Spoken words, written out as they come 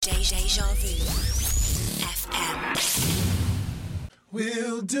Deja Vu FM.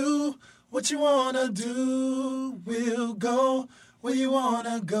 We'll do what you wanna do. We'll go where you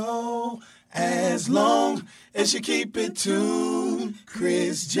wanna go. As long as you keep it tuned.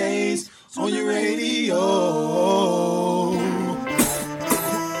 Chris J's on your radio.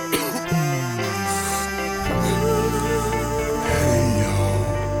 Hey y'all,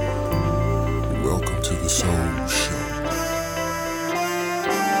 welcome to the Soul Show.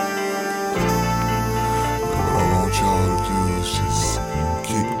 What I want y'all to do is just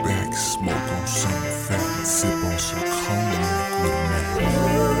kick back, smoke on some fat, and sip on some cognac with me. Can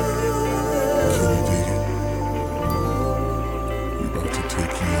you dig it? We about to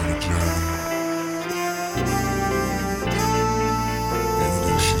take you on a journey.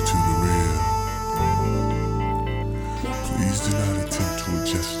 Introduce you to the real. Please do not attempt to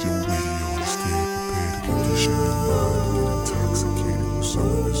adjust your radio instead. Prepare to condition your mind to get intoxicated with some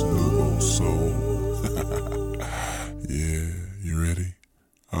of this nouveau soul. Yeah, you ready?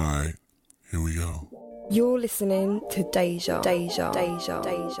 Alright, here we go. You're listening to Deja.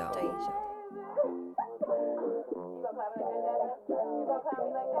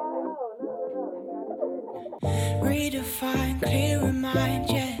 Redefine, clear in mind,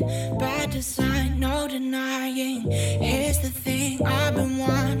 yeah. Bad design, no denying. Here's the thing, I've been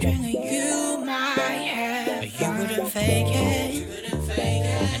wondering if you might have. But you wouldn't fake it,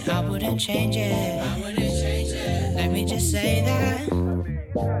 and I wouldn't change it. Let me just say that.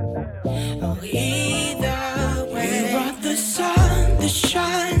 Oh, either way, you brought the sun that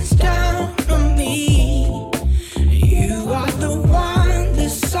shines down on me. You are the one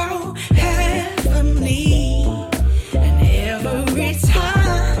that's so heavenly. And every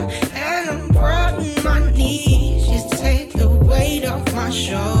time that I'm brought on my knees, you take the weight off my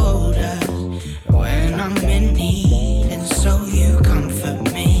shoulders when I'm in need. And so you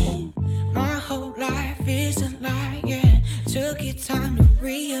comfort me. My whole life is a lie, yeah. Took your time to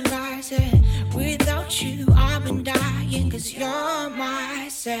realize it. Without you, I've been dying, 'cause you're my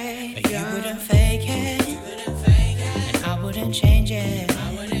savior. You wouldn't fake it, and I wouldn't change it.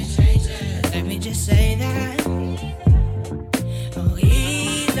 Let me just say that. Oh,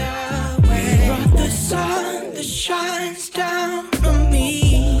 either way, you brought the sun that shines down on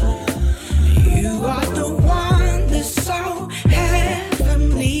me. You are the one that's so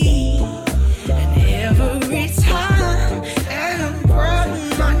heavenly. And every time that I'm brought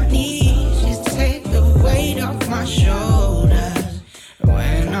on my knees, just take the weight off my shoulders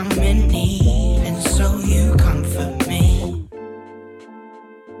when I'm in need. And so you comfort me.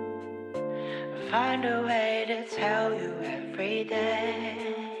 Find a way to tell you every day,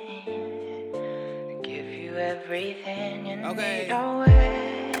 give you everything you need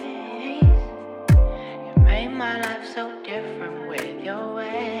always. You made my life so different with your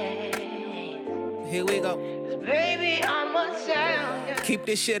ways. Here we go. 'Cause baby, I'ma tell you. Keep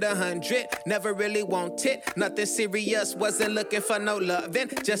this shit 100, never really want it. Nothing serious, wasn't looking for no loving.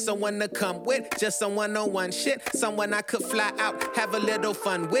 Just someone to come with, just some one-on-one shit. Someone I could fly out, have a little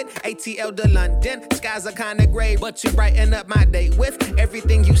fun with. ATL to London, skies are kinda gray, but you brighten up my day with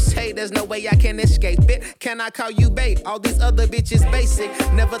everything you say. There's no way I can escape it. Can I call you babe? All these other bitches basic.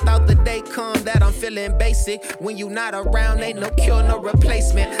 Never thought the day come that I'm feeling basic. When you not around, ain't no cure, no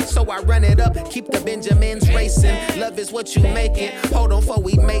replacement. So I run it up, keep the Benjamins racing. Love is what you make it. Hold on before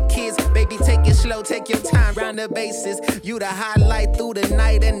we make kids. Baby, take it slow, take your time round the bases. You the highlight through the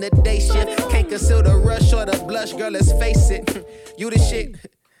night and the day shift. Can't conceal the rush or the blush, girl, let's face it. You the shit.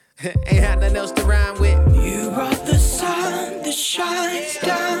 Ain't had nothing else to rhyme with. You brought the sun that shines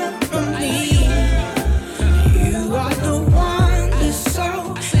down on me. You are the one that's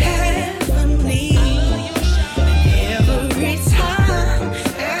so heavenly. Every time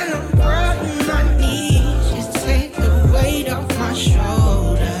that I'm brought on my knees, just take the weight off my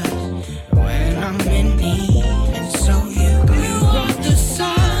shoulders when I'm in need. And so you brought the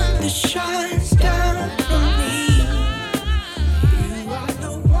sun that shines down on me. You are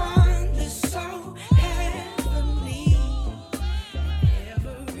the one that's so heavenly.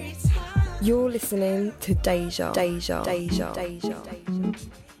 Every time. You're listening to Deja.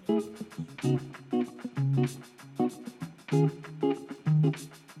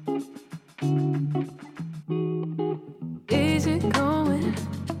 Is it going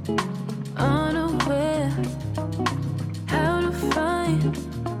unaware? How to find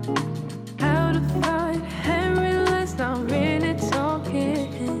and realize not really talking.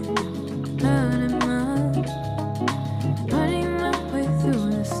 Running my way through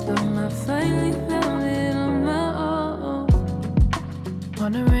the storm. I finally found it on my own.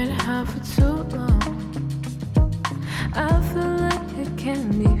 Wondering how for too long. I feel like it can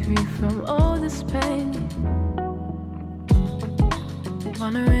be free from all this pain.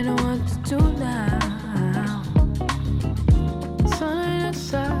 Wondering what to do now. Turn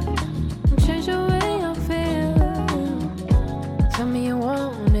aside and change the way I feel. Tell me you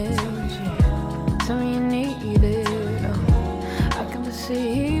want it. Tell me you need it. I can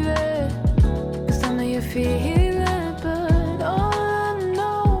perceive it. 'Cause I know you feel it. But all I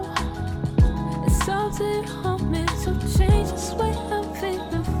know is something help me to change this way I'm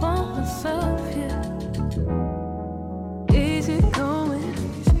feeling for myself. Yeah. Easy going.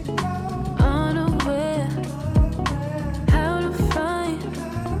 Unaware how to find,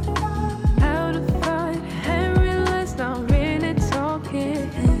 and realize not really talking.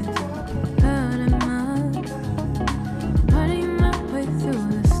 Out of mind, running my way through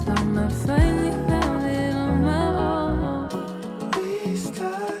the storm. I finally found it on my own. We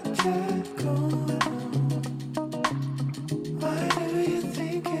started going on. Why do you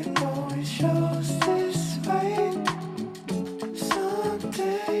think it always shows this way?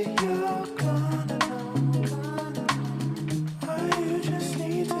 Someday you're gonna know. Why you just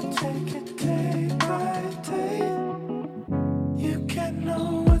need to take it day by day. You can't know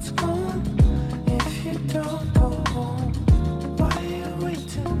what's gone if you don't go home. Why you wait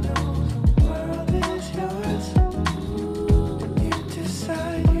to know the world is yours? You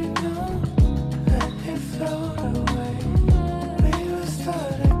decide you know, let it float away. We will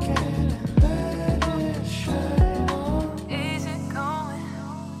start again and let it shine on. Easy going,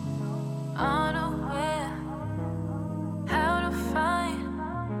 unaware how to find,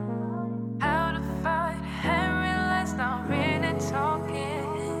 and realize not really talking.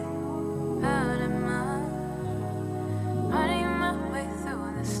 Out of mind, running my way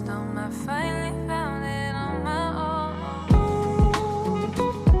through the storm. I finally found it on my own.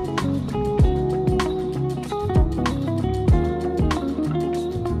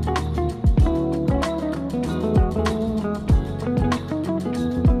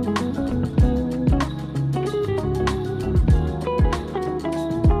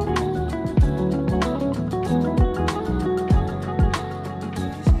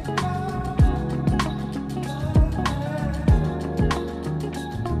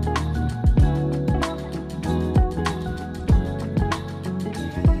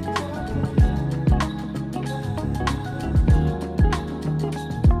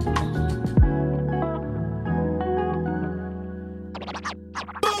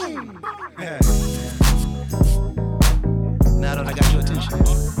 Now that I got your attention,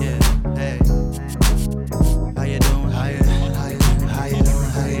 yeah, hey, how you doing? How you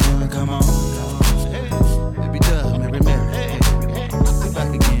doing? Come on, hey, baby Dub, Mary, hey, we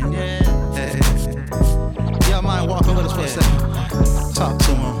back again, yeah, hey, y'all mind walking with us for a second? Talk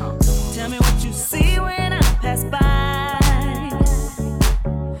to him. Tell me what you see when I pass by.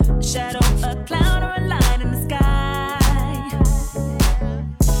 A shadow, a cloud, or a light in the sky.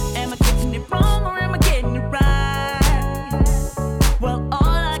 Am I getting it wrong or am I getting it right? Well,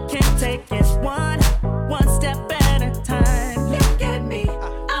 all I can take is one step at a time. Look at me,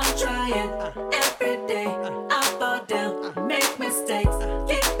 I'm trying every day. I fall down, make mistakes,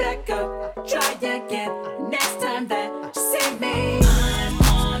 get back up, try again. Next time that you see me, I'm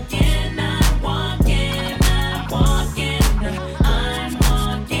walking, I'm walking, I'm walking. I'm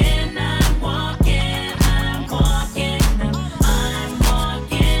walking, I'm walking, I'm walking. I'm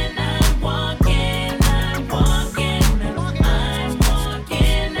walking, I'm walking, I'm walking. I'm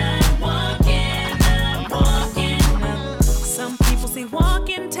walking, I'm walking, I'm walking. Some people say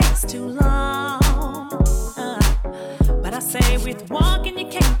walking takes too long, but I say with walking you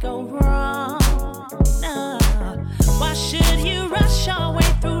can't go wrong. No. Why should you rush your way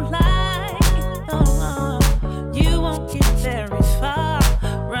through life? Oh, you won't get very far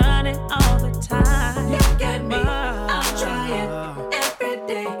running all the time. Look at me, I'm trying every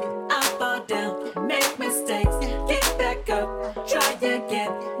day. I fall down, make mistakes, get back up, try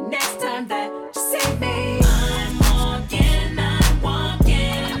again. Next time that you see me, I'm walking, I'm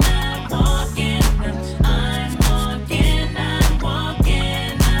walking, I'm walking. I'm walking, I'm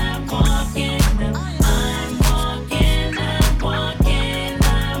walking, I'm walking. I'm walking, I'm walking,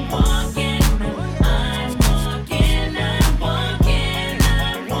 I'm walking.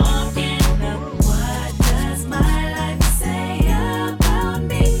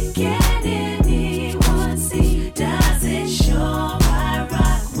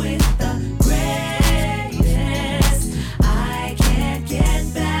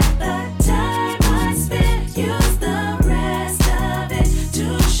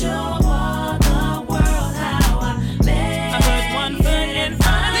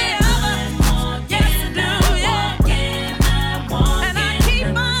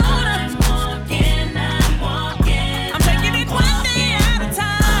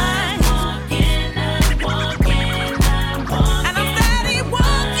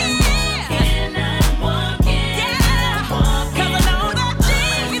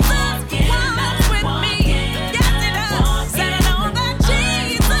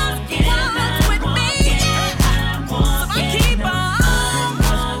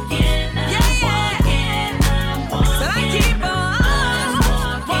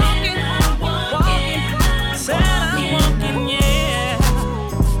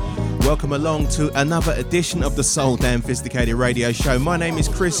 Welcome along to another edition of the Soul Damn Phisticated radio show. My name is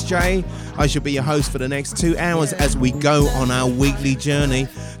Chris J. I shall be your host for the next 2 hours as we go on our weekly journey.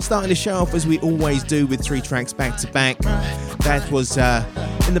 Starting the show off as we always do with 3 tracks back to back. That was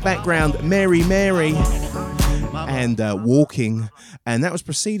in the background Mary Mary and Walking, and that was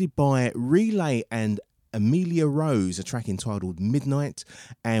preceded by Relay and Amelia Rose, a track entitled Midnight,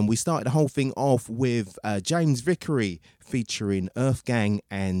 and we started the whole thing off with James Vickery featuring Earth Gang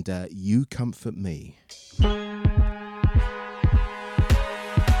and You Comfort Me.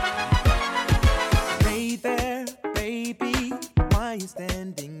 Hey there, baby, why you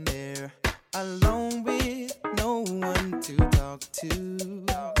standing there alone with no one to talk to?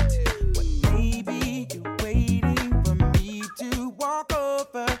 Well, maybe you're waiting for me to walk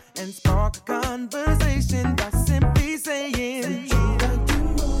over and spark a conversation by simply saying,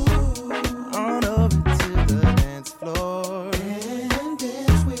 on over to the dance floor and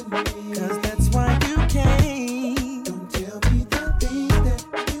dance with me, 'cause that's why you came. Don't tell me the things that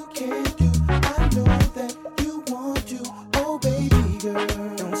you can't do. I know that you want to. Oh baby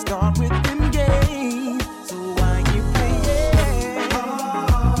girl, don't start with them games. So why you playing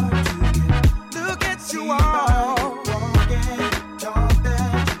hard to get? Look at you all.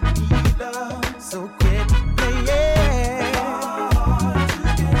 So quit playing hard to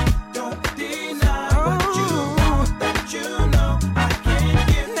get. Don't deny what you want, that you know I can't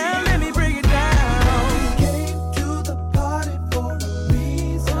give. Now let me break it down. Came to the party for a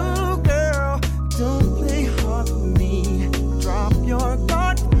reason. Oh girl, don't play hard for me. Drop your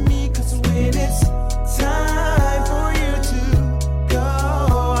guard for me, 'cause when it's time for you to go,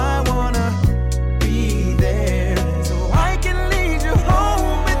 I wanna be there so I can lead you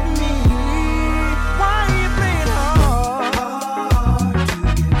home with me. Why you playing hard to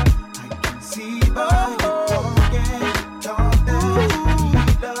get? I can see by your walking, talk that you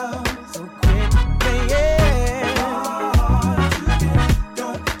need love. So quit playing hard to get.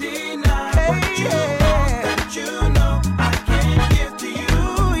 Don't deny what you want, that you know I can't give to you.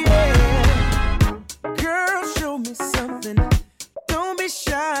 Yeah, girl, show me something. Don't be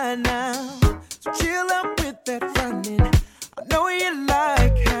shy now. So chill out with that running. I know you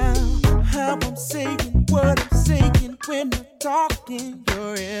like how I'm saying what I'm saying when I'm talking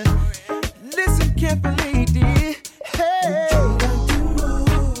your ear. Listen carefully, dear. Hey,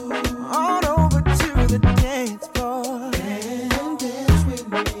 on over to the dance floor and dance with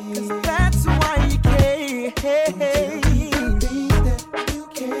me, 'cause that's why you came. Things that you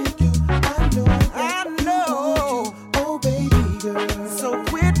can't do, I know. Oh baby girl, so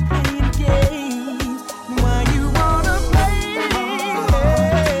quit playing games. Why you wanna play? I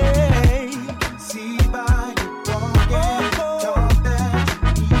can see by your walking, talk that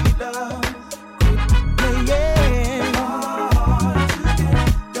you need love. Quit playing hard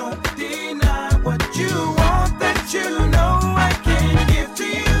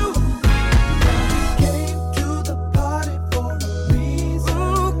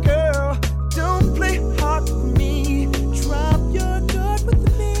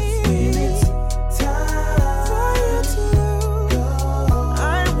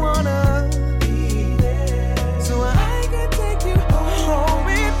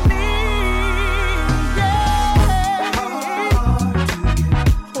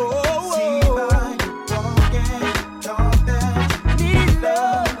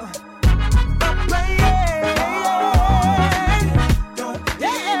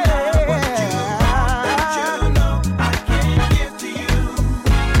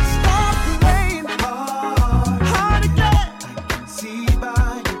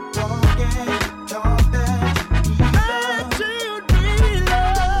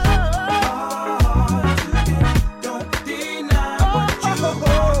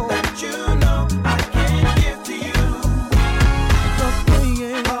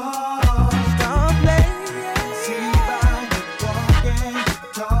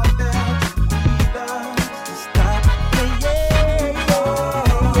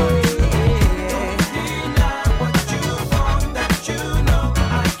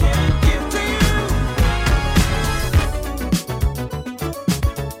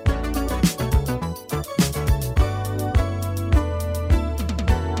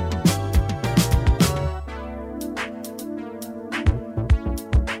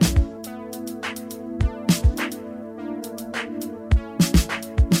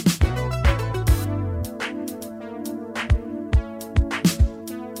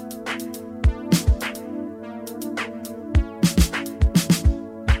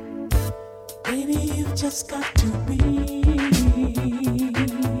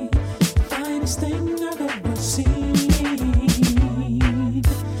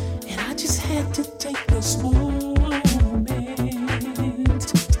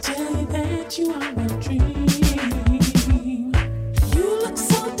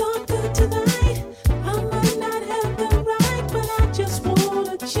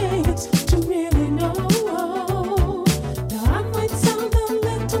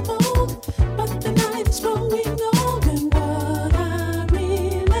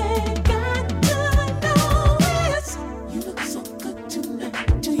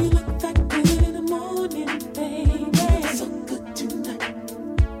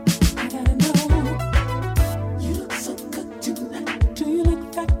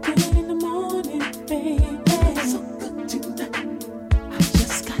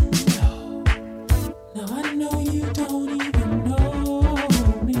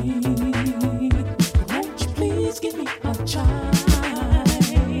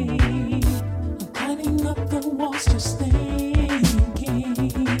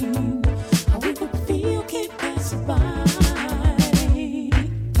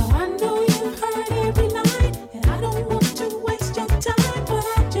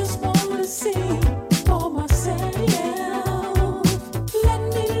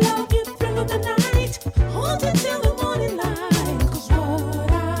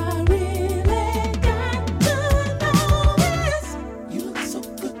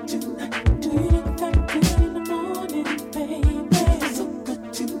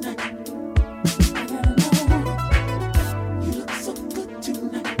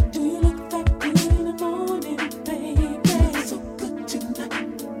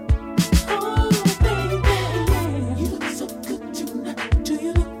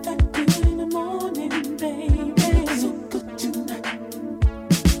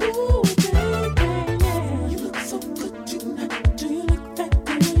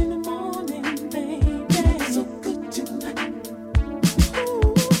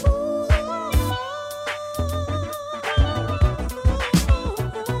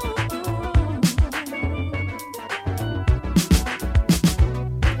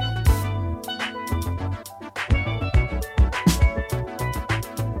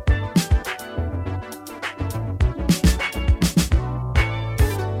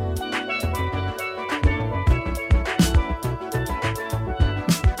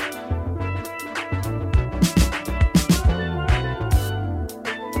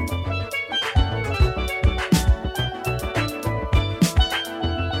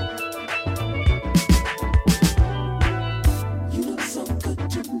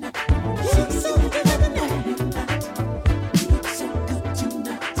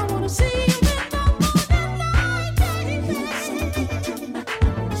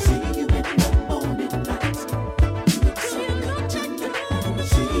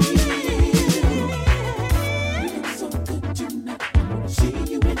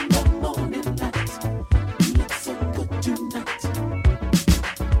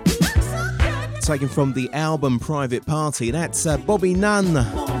taken from the album Private Party. That's Bobby Nunn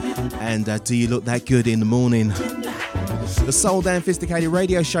and Do You Look That Good in the Morning. The Soul Dan Phisticated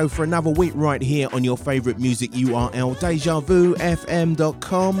radio show for another week right here on your favourite music URL,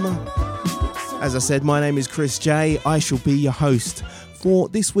 DejaVuFM.com. As I said, my name is Chris J. I shall be your host for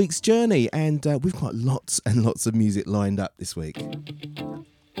this week's journey, and we've got lots and lots of music lined up this week.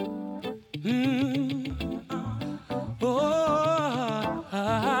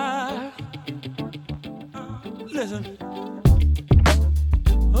 Listen.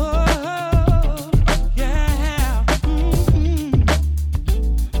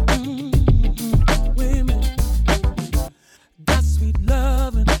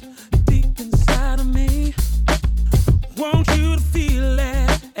 Want you to feel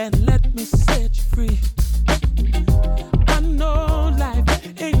it and let me set you free. I know life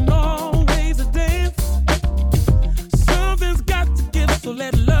ain't always a dance. Something's got to give, so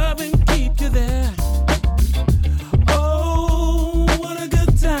let loving keep you there. Oh, what a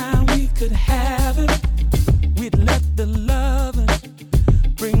good time we could have it. We'd let the loving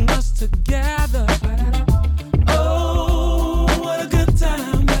bring us together. Oh, what a good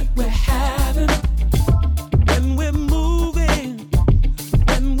time that we're having. When we're moving,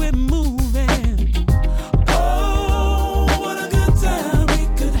 oh, what a good time we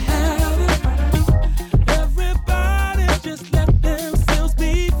could have it. Everybody just let themselves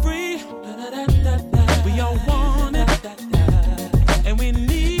be free. We all want it, and we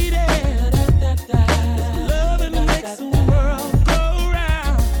need it. Loving makes the world go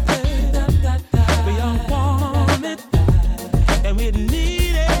round. We all want it, and we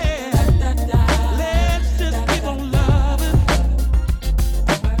need it. Let's just keep on loving.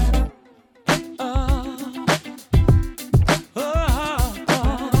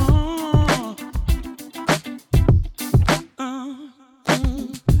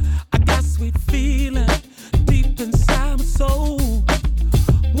 I got sweet feeling deep inside my soul.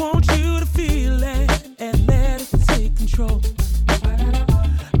 Want you to feel it and let it take control.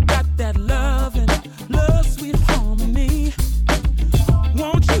 Got that loving, love, sweet harmony.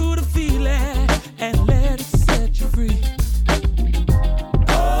 Want you to feel it and let it set you free.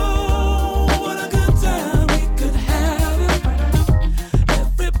 Oh, what a good time we could have it.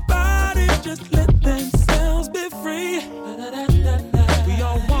 Everybody just let themselves be free. We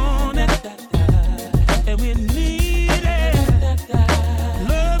all want it, and we need it.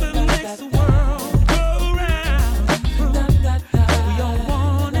 Loving makes the world go round. We all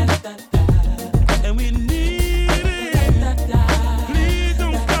want it, and we need it. Please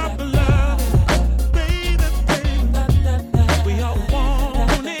don't stop the love, baby, baby. We all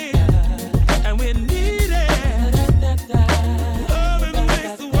want it, and we need it. Loving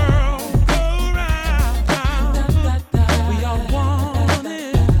makes the world go round. We all want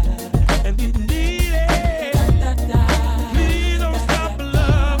it, and we need it. Please don't stop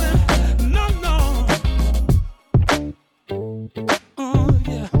loving, no, no. Oh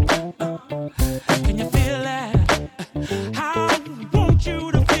yeah. Can you feel that? I want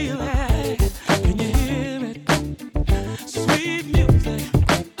you to feel that. Can you hear it? Sweet music.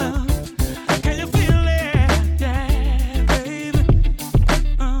 Can you feel it? Yeah, baby.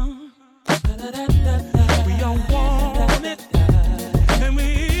 We all want it, and we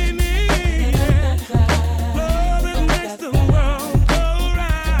need it. Love it makes the world go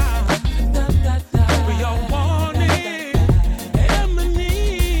round. We all want it, and we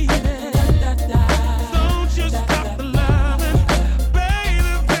need it. Don't you stop the loving,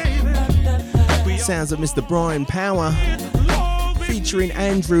 baby, baby. We all Sounds of Mr. Brian Power featuring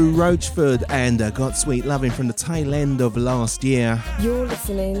Andrew Roachford and Got Sweet Loving from the tail end of last year. You're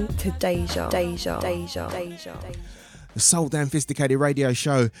listening to Deja. The Soul Dan Phisticated radio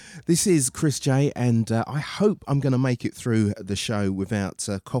show. This is Chris J, and I hope I'm going to make it through the show without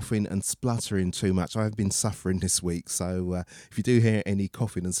coughing and spluttering too much. I've been suffering this week, so if you do hear any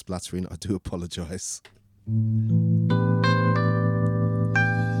coughing and spluttering, I do apologise.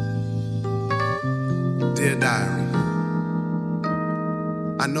 Dear Diary,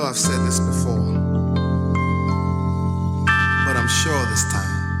 I know I've said this before, but I'm sure this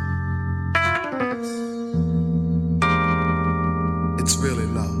time it's really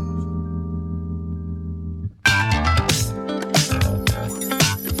love.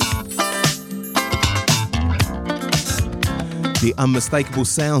 The unmistakable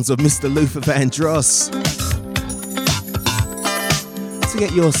sounds of Mr. Luther Vandross to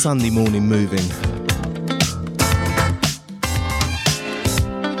get your Sunday morning moving.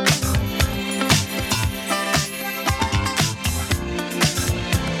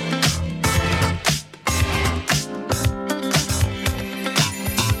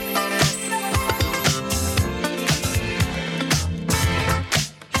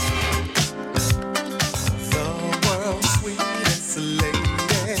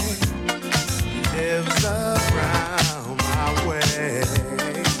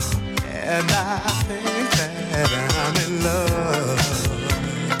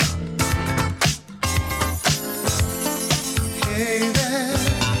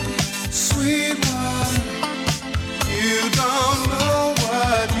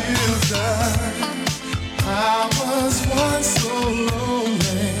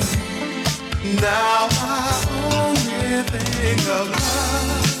 think of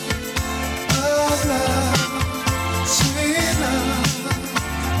love, sweet love,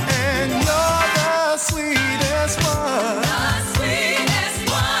 and you're the sweetest one. The sweetest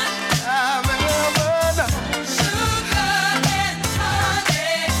one I've ever known. Sugar and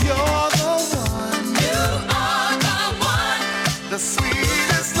honey. You're the one. You are the one. The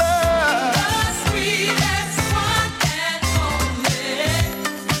sweetest love. The sweetest one and only.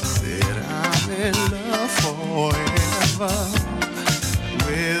 Said I'm in love forever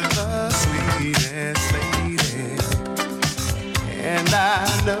with the sweetest lady, and I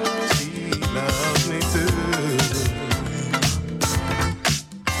know she loves me too.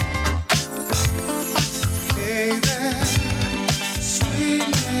 Hey there,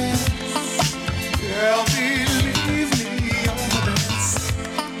 sweetness, girl, believe me on this.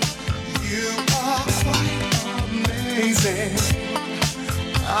 You are quite amazing.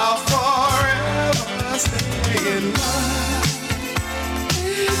 I'll forever stay in love,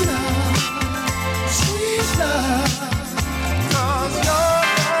 sweet love, 'cause you're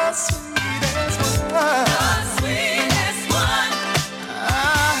the sweetest one. The sweetest one I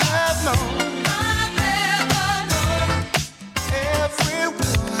have known. I've ever known.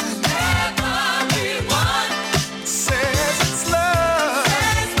 Everyone Everyone says it's love.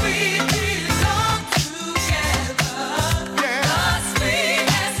 says we belong together. Yeah, The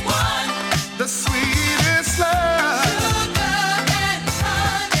sweetest one. the sweetest love. Sugar and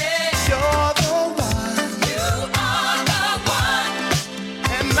honey. You're the one, You are the one.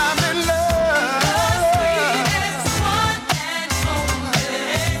 and I'm in The love. sweetest one and only.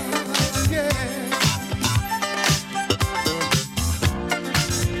 Yeah.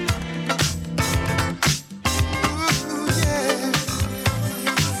 Ooh, yeah.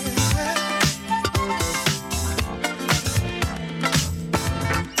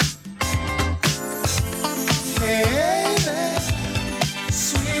 Hey there,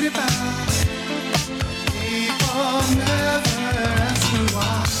 sweetie pie. People never ask me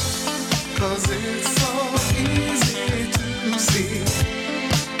why, 'cause it's so easy to see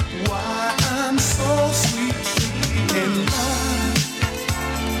why I'm so sweetly in love,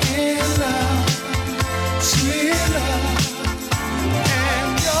 sweet love,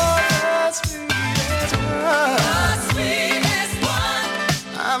 and you're the sweetest one The sweetest one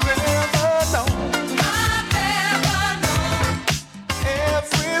I've ever known. I've ever known.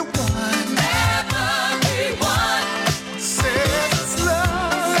 Everyone Everyone says it's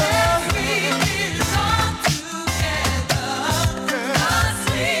love. says we belong together. The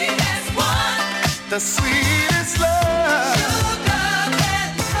sweetest one. The sweetest love. Sugar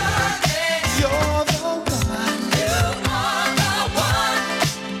and honey. You're the one, You are the one.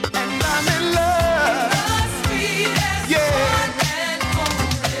 and I'm in love. The sweetest Yeah. one and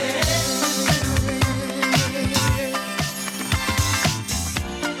only.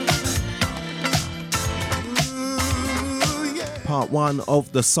 Ooh, yeah. Part one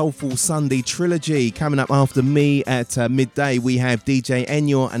of the Soulful Sunday trilogy. Coming up after me at midday, we have DJ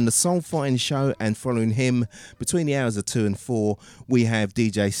Enyor and the Soul Fighting Show, and following him between the hours of 2 and 4, we have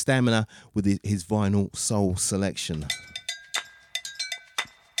DJ Stamina with his vinyl soul selection.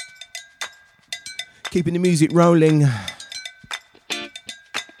 Keeping the music rolling.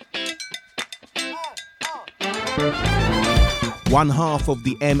 One half of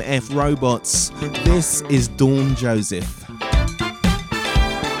the MF Robots. This is Dawn Joseph.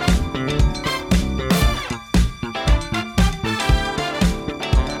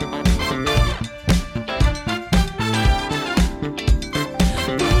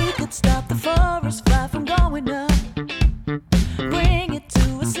 We could stop the forest fire from going up. Bring it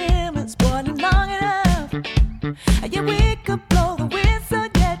to a simmer, boiling long enough. Yeah, we could blow the whistle,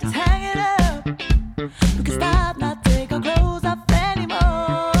 yeah, just hang it up. We could stop, not take our clothes off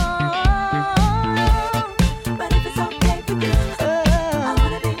anymore. But if it's okay for you, I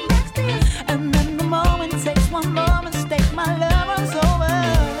wanna be next to you. And then the moment takes one more mistake, my love runs over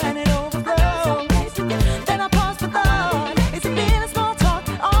and it overflows. Then I pause for thought. Is it being a small talk?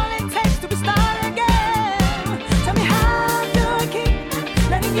 All it takes to restart again. Tell me how do I keep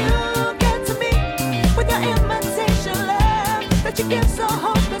letting you get to me with your imitation love that you give so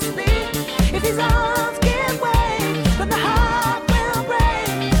hopelessly? If these arms give way, then the heart will break.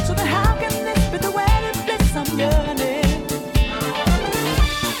 So then how can this be the way to bliss I'm yearning?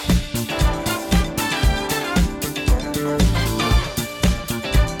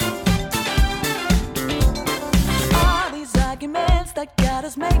 All these arguments that got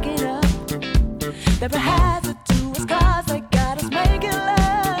us making up, never has it to us cause they got us making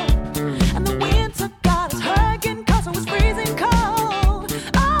love. And the winter got us hurting cause it was freezing cold.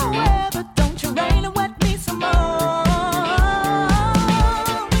 Oh, weather, don't you rain and wet me some more.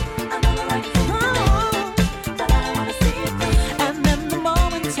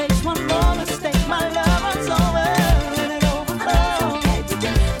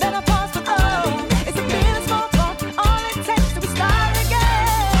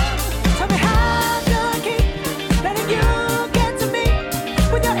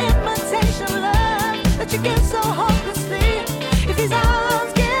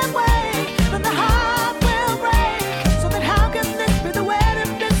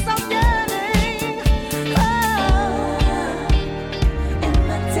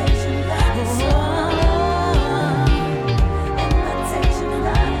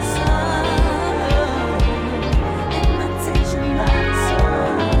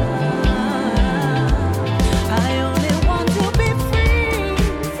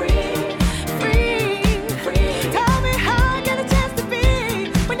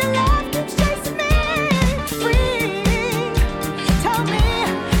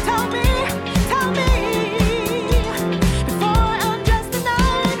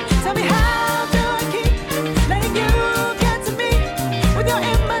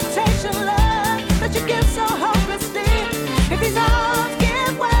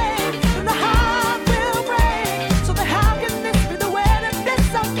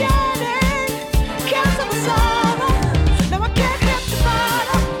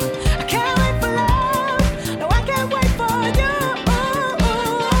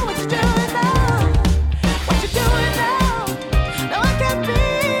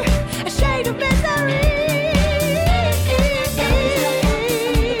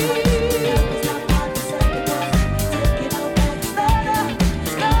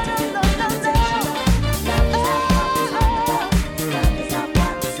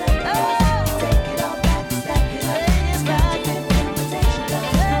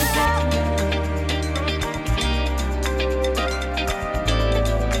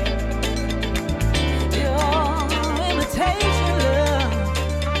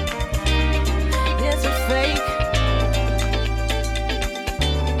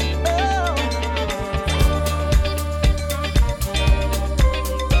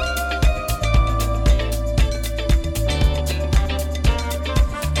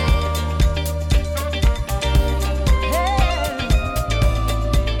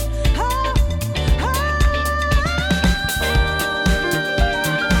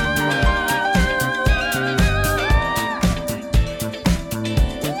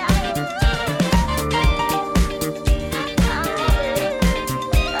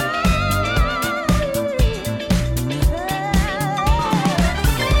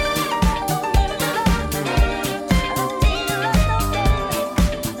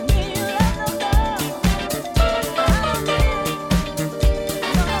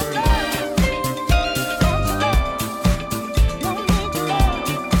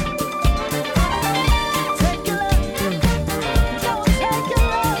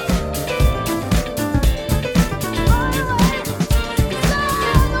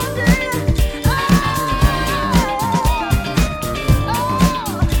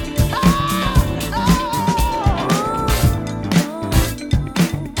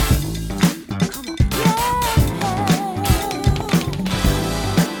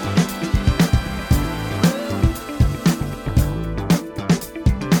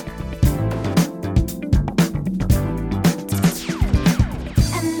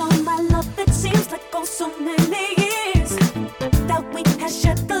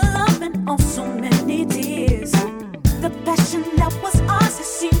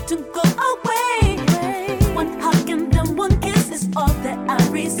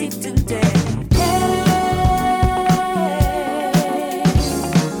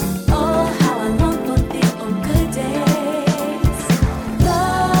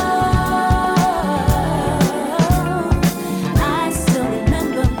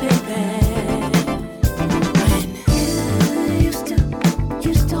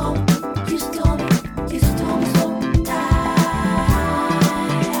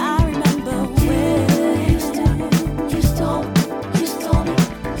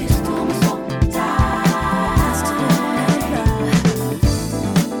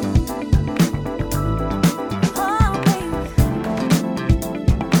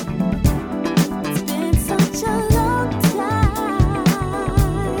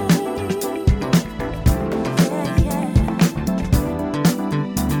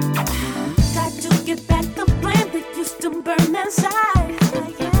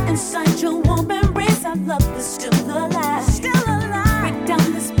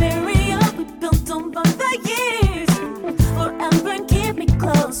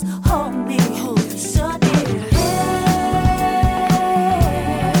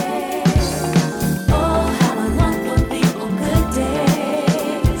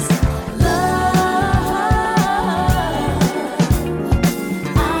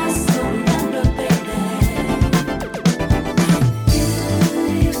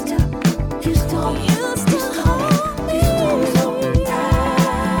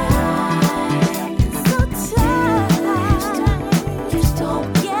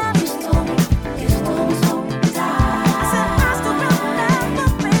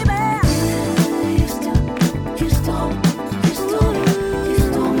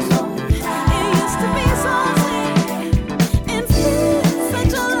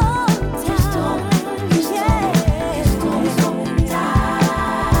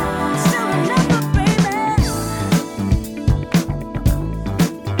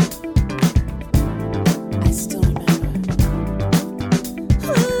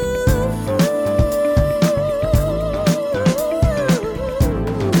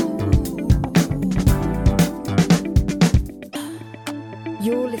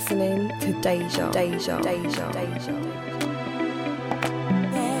 You're listening to Deja.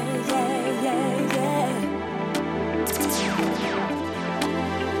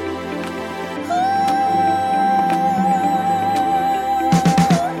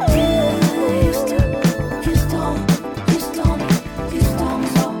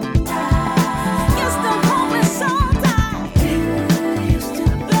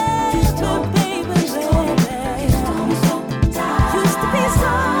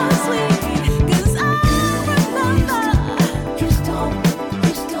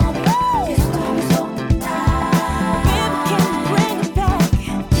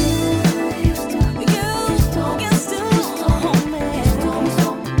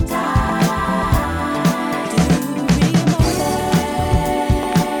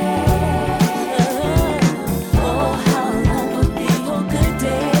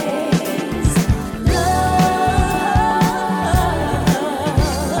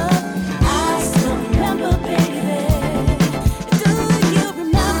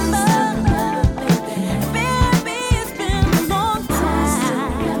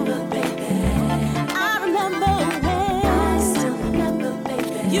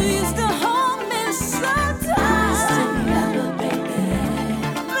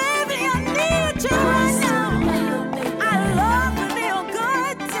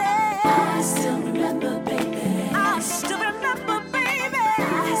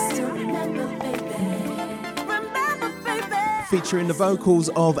 featuring the vocals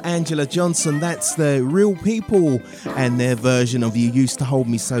of Angela Johnson. That's the Real People and their version of You Used to Hold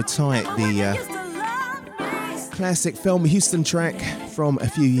Me So Tight, the classic Thelma Houston track from a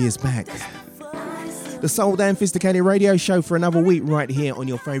few years back. The Soul Dan Phisticated radio show for another week right here on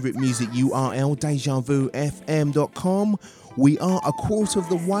your favourite music URL, DejaVuFM.com. We are a quarter of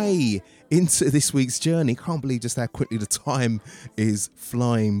the way into this week's journey. Can't believe just how quickly the time is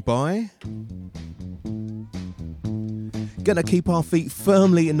flying by. Gonna keep our feet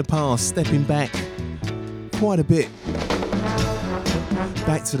firmly in the past, stepping back quite a bit,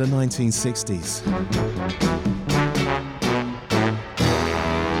 back to the 1960s.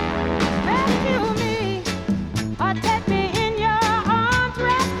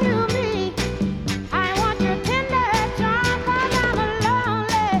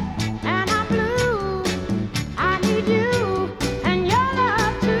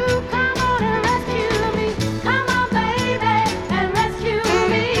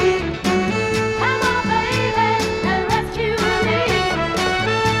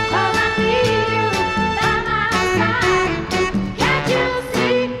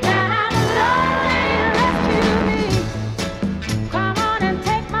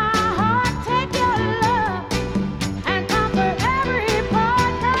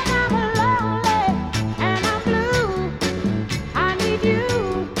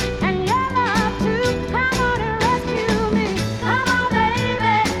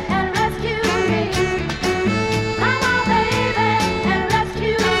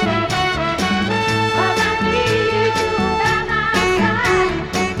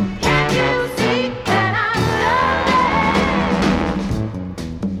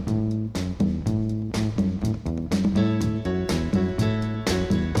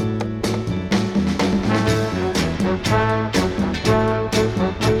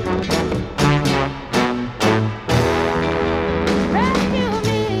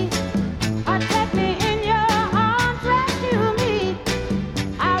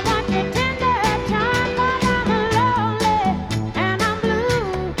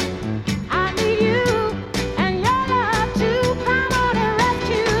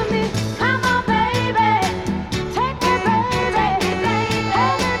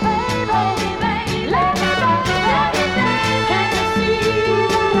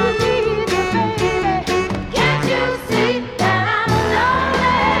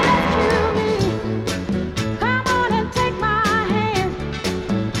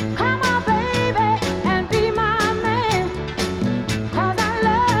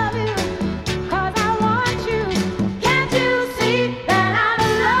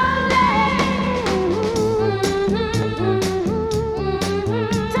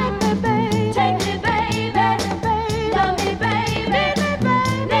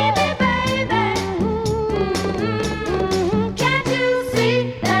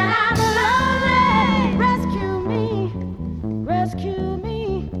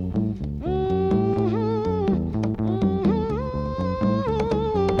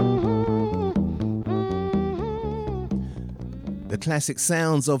 Classic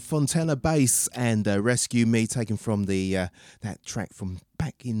sounds of Fontana Bass and Rescue Me, taken from the that track from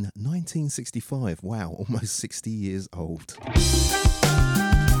back in 1965. Wow, almost 60 years old.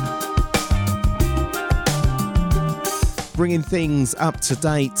 Bringing things up to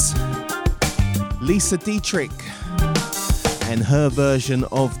date, Lisa Dietrich and her version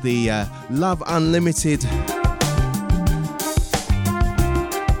of the Love Unlimited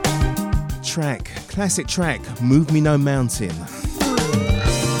track, classic track, Move Me No Mountain.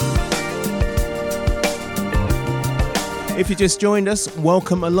 If you just joined us,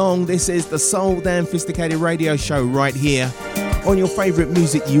 welcome along. This is the Soul Dan Phisticated radio show right here on your favourite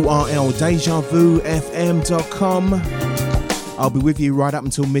music URL, DejaVuFM.com. I'll be with you right up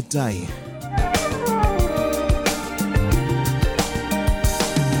until midday.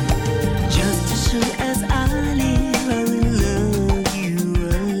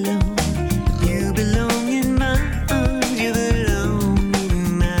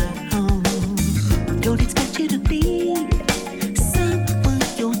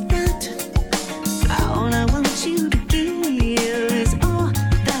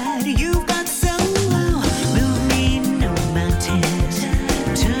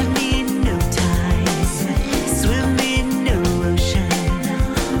 Turn me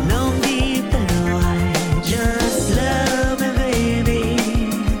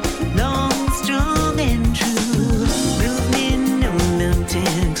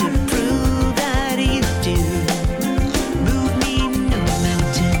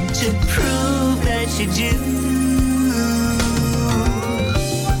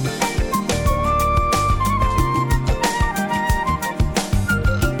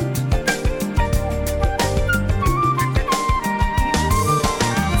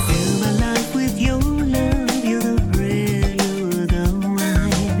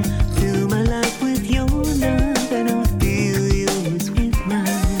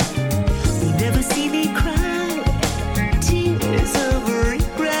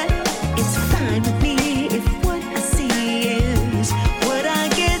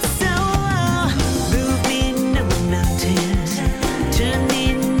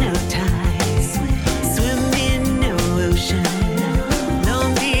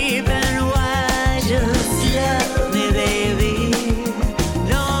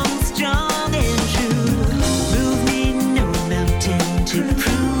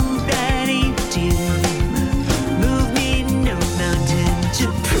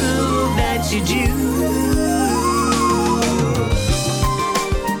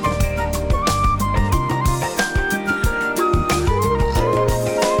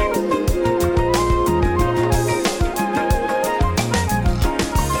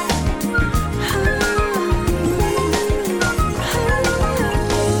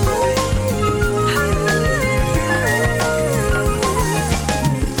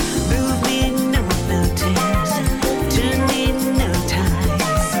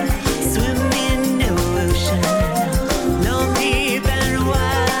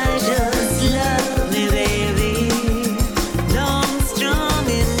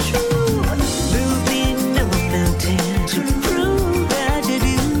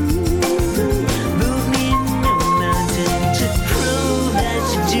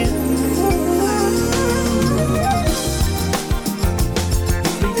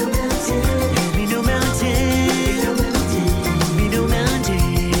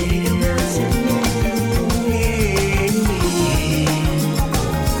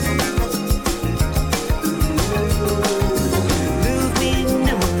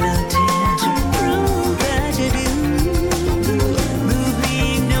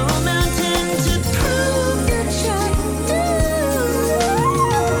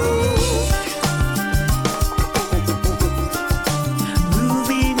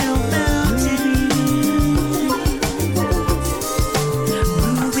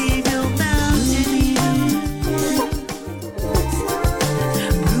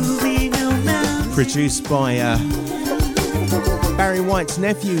produced by Barry White's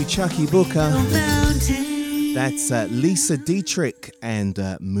nephew, Chucky Booker. That's Lisa Dietrich and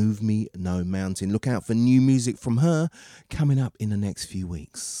Move Me No Mountain. Look out for new music from her coming up in the next few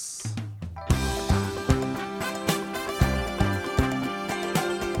weeks.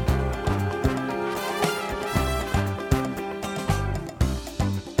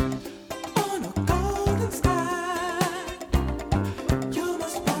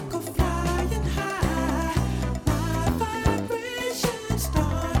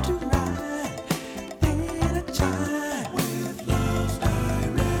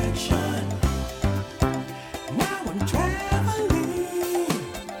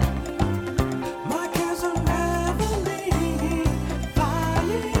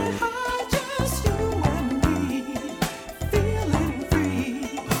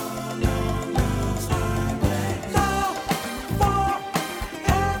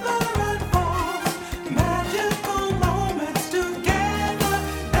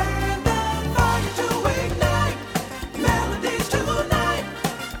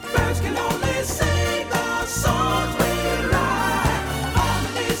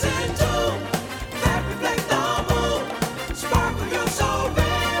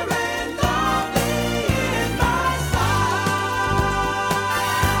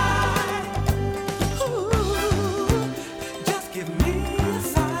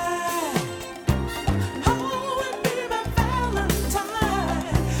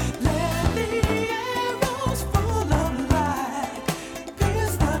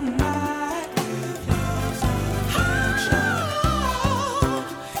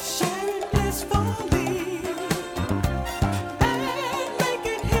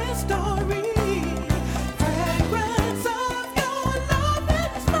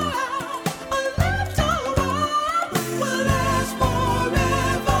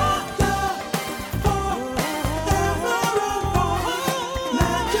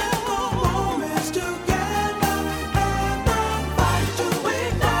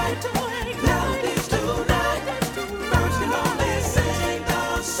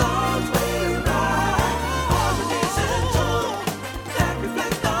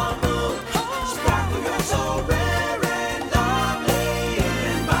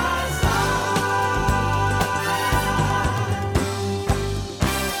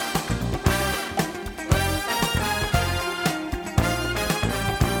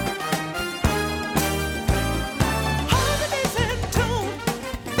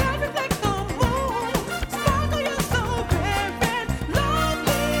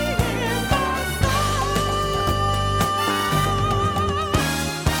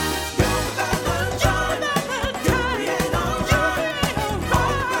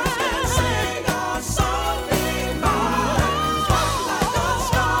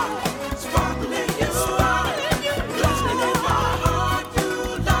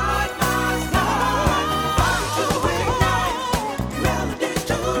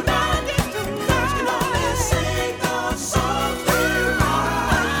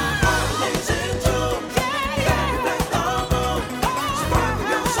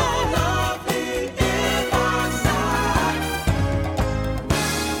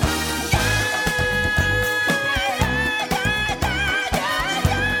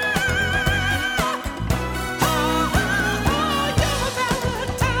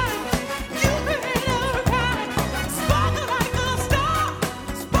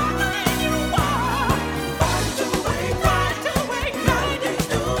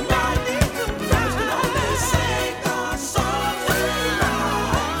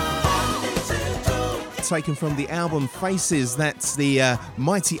 Taken from the album Faces. That's the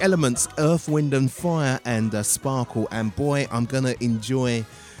Mighty Elements, Earth, Wind and Fire and Sparkle. And boy, I'm gonna enjoy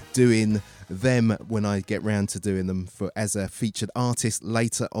doing them when I get round to doing them as a featured artist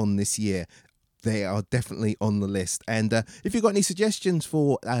later on this year. They are definitely on the list. And if you've got any suggestions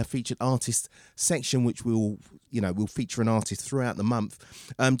for a featured artist section, which we'll feature an artist throughout the month,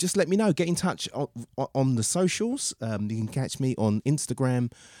 just let me know. Get in touch on the socials. You can catch me on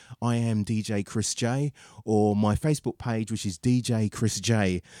Instagram. I am DJ Chris J, or my Facebook page, which is DJ Chris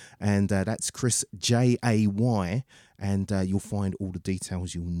J, and that's Chris Jay, and you'll find all the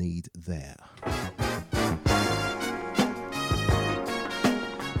details you'll need there.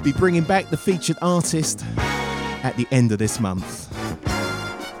 Be bringing back the featured artist at the end of this month.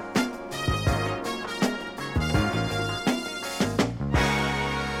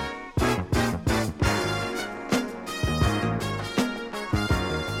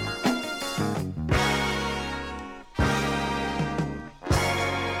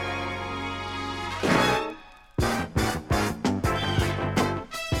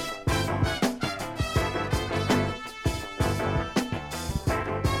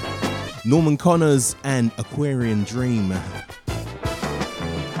 Norman Connors and Aquarian Dream.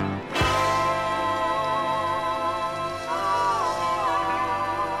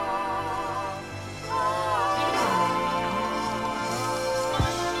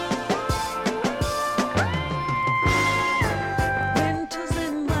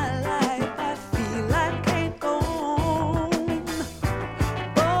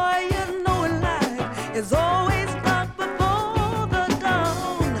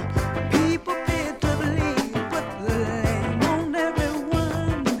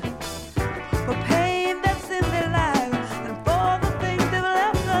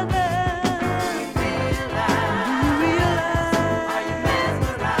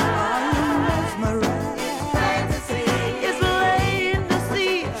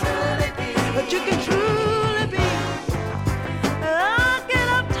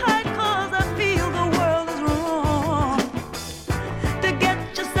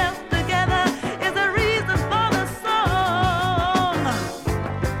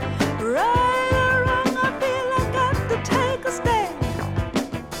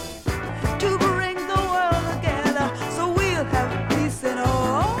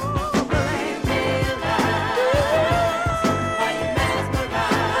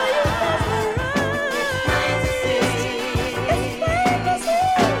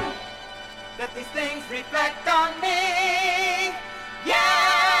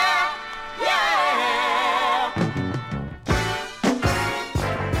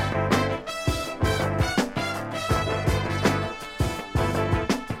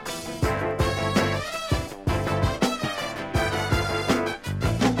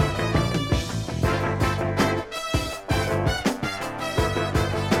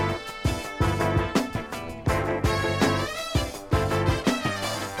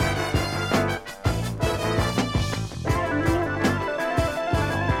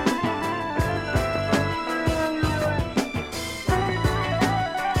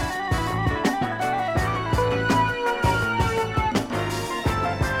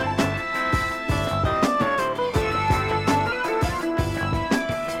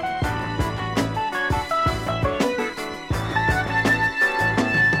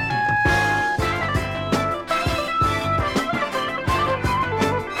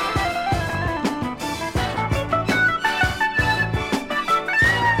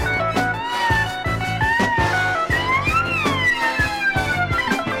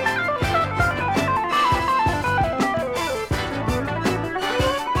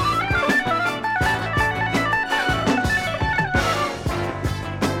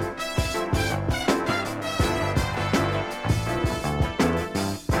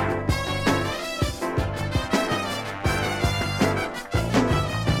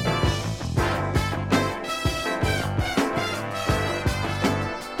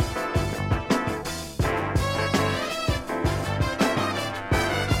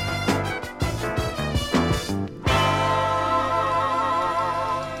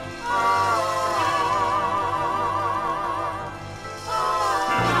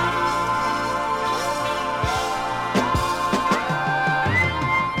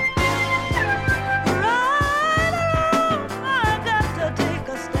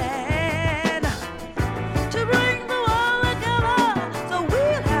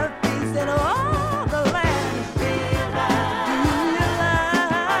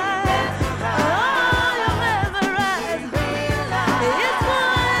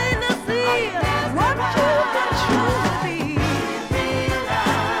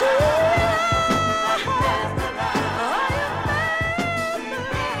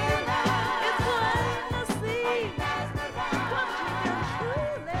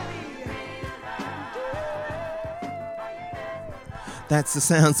 That's the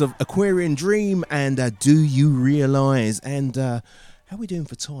sounds of Aquarian Dream and Do You Realise? And how are we doing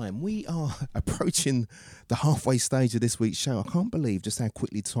for time? We are approaching the halfway stage of this week's show. I can't believe just how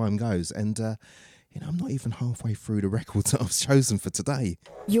quickly time goes. And, I'm not even halfway through the records that I've chosen for today.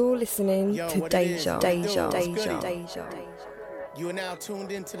 You're listening to Deja. You are now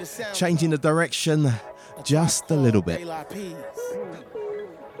tuned into the sound. Changing the direction just a little bit.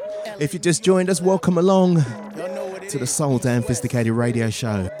 If you just joined us, welcome along to the Soul Damn Phisticated radio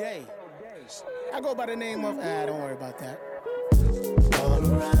show. I go by the name of, don't worry about that. All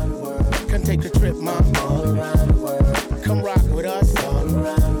around the world. Come take a trip, mom. All around the world. Come rock with us. All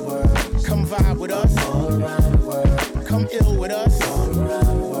around the world. Come vibe with us. All around the world. Come ill with us. All around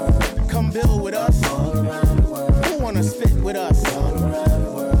the world. Come build with us. All around the world. Who wanna spit with us? All around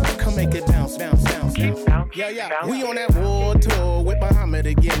the world. Come make it bounce, bounce, bounce, bounce. Yeah. We on that war tour with Muhammad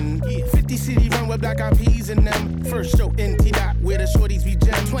again. 50 city run with black eyed peas in them. First show in T-Dot where the shorties be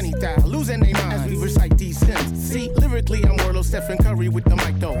gems. 20,000 losing their minds as we recite these sentences. See, lyrically, I'm Warlow, Stephen Curry with the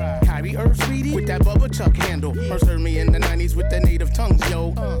mic though. Kyrie Irv, sweetie, with that Bubba Chuck handle. First heard me in the 90s with the native tongues,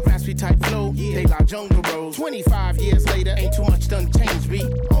 yo. Raspy type flow, they like jungle rose. 25 years later, ain't too much done changed me.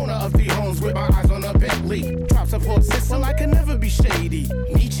 Owner of 3 homes with my eyes on a Bentley. Drop support system, I can never be shady.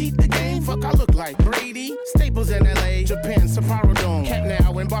 Me cheat the game, fuck, I look like Brady. Staples in LA, Japan, Sapporo Dome. Cat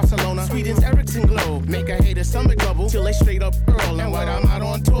now in Barcelona, Sweden's Ericsson Globe. Make a hater stomach bubble till they straight up earl. And when I'm out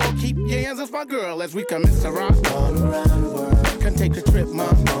on tour, keep your hands off my girl as we commence to rock. All around the world. Can take a trip, mom.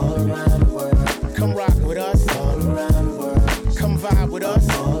 All around the world. Come rock with us. All around the world. Come vibe with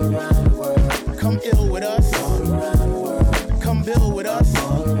us. All around the world. Come ill with us. All around the world. Come build with us.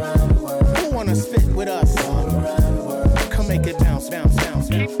 All around the world. Who wanna spit with us? All around the world. Come make it bounce, bounce, bounce,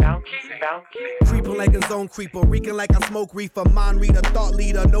 bounce. Creeping like a zone creeper, reeking like I smoke reefer. Mind reader, thought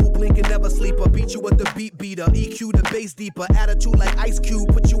leader, no blinking, never sleeper. Beat you with the beat beater, EQ the bass deeper. Attitude like Ice Cube,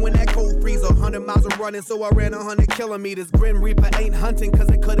 put you in that cold freezer. 100 miles of running, so I ran 100 kilometers. Grim Reaper ain't hunting, cause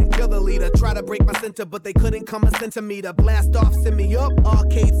they couldn't kill the leader. Try to break my center, but they couldn't come a centimeter. Blast off, send me up.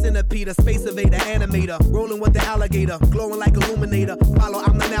 Arcade centipede, a space evader, animator. Rolling with the alligator, glowing like illuminator. Follow,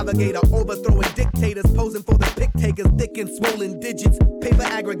 I'm the navigator. Overthrowing dictators, posing for the pick takers. Thick and swollen digits, paper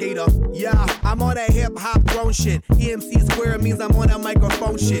aggregator. Yeah, I'm on that hip hop grown shit. EMC square means I'm on that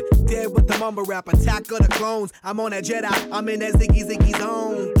microphone shit. Dead with the mumble rap, attack of the clones. I'm on that Jedi, I'm in that Ziggy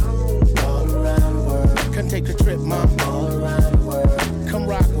zone. All around the world. Can take a trip, mom. All around the world. Come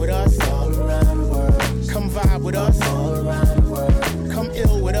rock with us. All around the world. Come vibe with us. All around the world. Come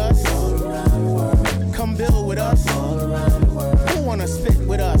ill with us. All around the world. Come build with us. All around the world. Who wanna spit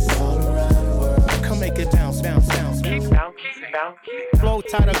with us? All around the world. Come make it bounce, bounce, bounce. Flow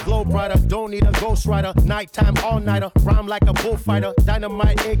tighter, glow brighter, don't need a ghostwriter. Nighttime, all-nighter, rhyme like a bullfighter.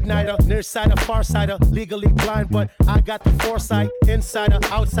 Dynamite igniter, nearsighter, farsighter. Legally blind, but I got the foresight. Insider,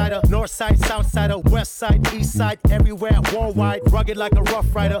 outsider, north side, south side, west side, east side, everywhere, worldwide. Rugged like a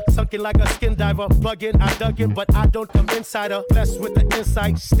rough rider, sunken like a skin diver. Plug in, I dug in, but I don't come insider. Blessed with the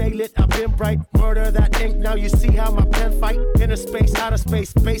insight, stay lit, I've been bright. Murder that ink, now you see how my pen fight. Inner space, outer space,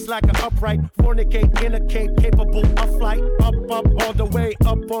 space like an upright. Fornicate, in a cape, capable of flight. Up, all the way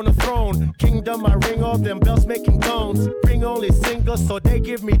up on the throne. Kingdom, I ring all them bells making tones. Ring only singles, so they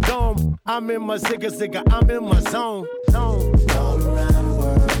give me dome. I'm in my zigga, I'm in my zone. All around the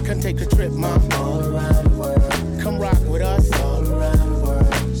world. Can take a trip, mom. All around the world. Come rock with us. All around the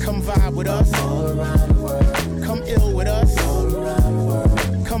world. Come vibe with us. All around the world. Come ill with us. All around the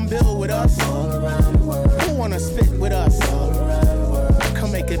world. Come build with us. All around the world. Who wanna spit with us? All around the world.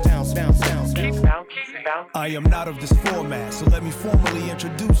 Come make it bounce, bounce, bounce. I am not of this format, so let me formally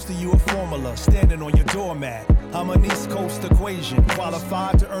introduce to you a formula standing on your doormat. I'm an East Coast equation,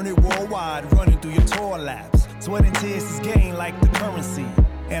 qualified to earn it worldwide, running through your tour laps. Sweat and tears is gained like the currency,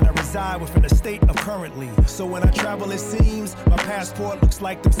 and I reside within the state of currently. So when I travel, it seems my passport looks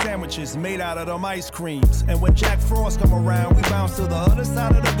like them sandwiches made out of them ice creams. And when Jack Frost come around, we bounce to the other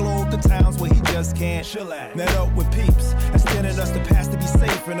side of the globe, the towns where he just can't chill at. Met up with peeps, extended us the pass to be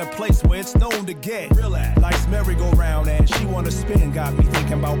safe in a place where it's known to get real at. Life's merry-go-round and she wanna spin, got me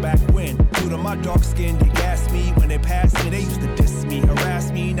thinking about back when. Due to my dark skin, they gassed me when they passed me. They used to diss me,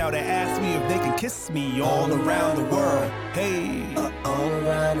 harass me. Now they ask me if they can kiss me all around the world. Hey, all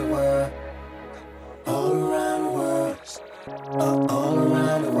around the world, all around the world, all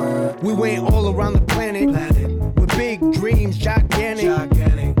around the world. We went all around the planet. With big dreams, gigantic.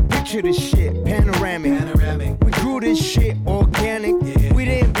 Picture this shit, panoramic. We grew this shit organic. We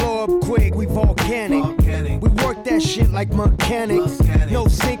didn't blow up quick, we volcanic. We worked that shit like mechanics. No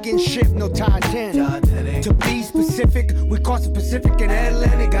sinking ship, no Titanic. To be specific, we crossed the Pacific and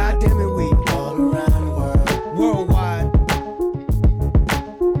Atlantic. God damn it, we all around the world, worldwide.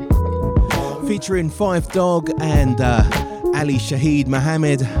 Featuring Five Dog and Ali Shaheed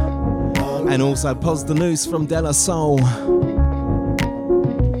Mohammed, and also Pos the Noose from De La Soul.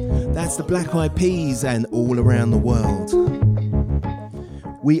 That's the Black Eyed Peas and All Around the World.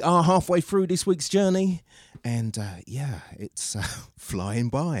 We are halfway through this week's journey, and yeah, it's flying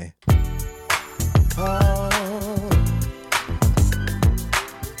by.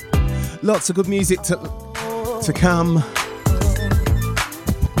 Lots of good music to come.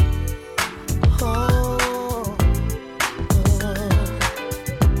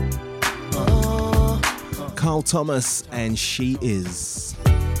 Carl Thomas and She Is.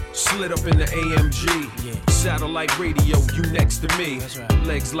 Slid up in the AMG, satellite radio, you next to me.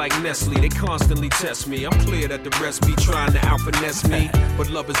 Legs like Nestle, they constantly test me. I'm clear that the rest be trying to out-finesse me, but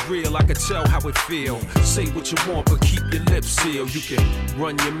love is real, I can tell how it feel. Say what you want, but keep your lips sealed. You can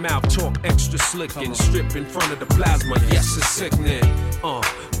run your mouth, talk extra slick and strip in front of the plasma. Yes, it's sickening.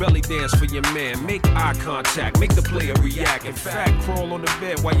 Belly dance for your man. Make eye contact. Make the player react. In fact, crawl on the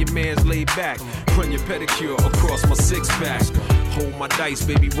bed while your man's laid back. Run your pedicure across my six pack. Hold my dice,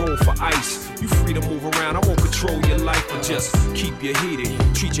 baby, roll for ice. You free to move around, I won't control your life, but just keep you heated.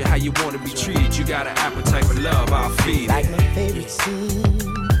 Treat you how you want to be treated. You got an appetite for love, I'll feed it. Like my favorite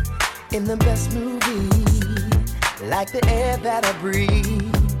scene in the best movie. Like the air that I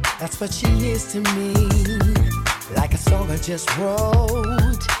breathe. That's what she is to me. Like a song I just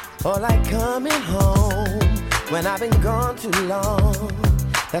wrote. Or like coming home when I've been gone too long.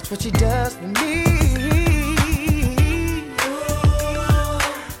 That's what she does for me.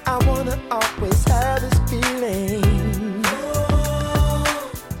 I wanna always have this feeling.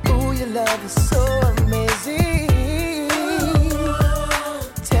 Ooh, your love is so amazing.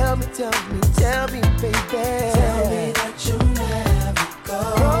 Tell me, baby. Tell me that you'll never go.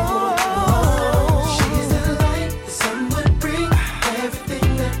 She's the light the sun would bring. Everything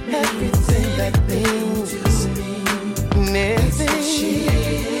that means to me. That's what she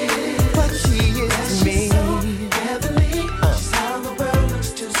is. What she is to me. Heavenly. She's how the world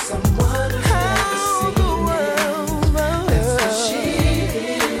looks to someone who's never seen it. That's what she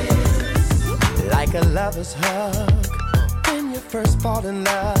is. Like a lover's hug when you first fall in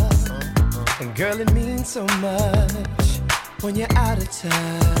love. And girl, it means so much when you're out of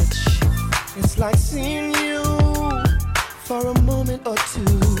touch. It's like seeing you for a moment or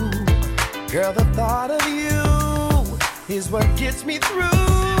two. Girl, the thought of you is what gets me through.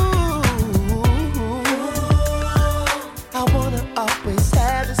 I wanna always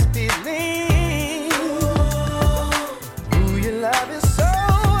have this feeling. Ooh, your love is so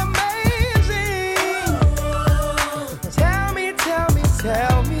amazing. Tell me,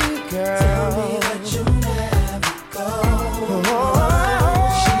 girl. Tell me that you never go.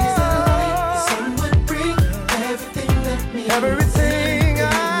 She's the light the sun would bring. Everything that means. Everything I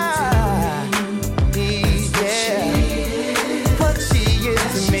need, yeah. What she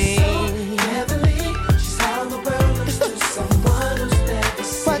is to me. Heavenly. She's how the world looks to someone who's never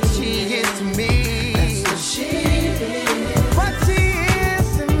seen. What she is to me. That's what she is. What she is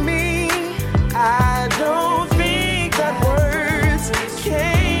to me. I don't think that words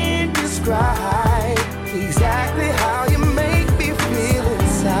can describe exactly how you make me feel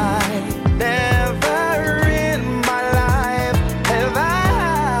inside. Never in my life have I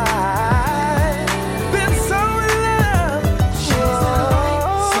been so in love. She's the light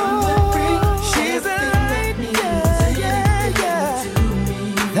sun would bring. She's the light, yeah.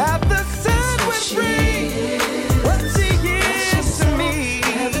 That the sun would bring. What she is to me.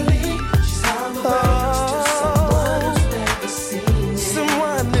 She's how the world looks to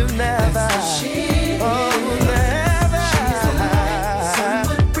someone who's never seen it. Someone who never.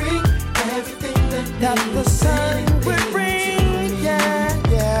 That the sun would bring, yeah.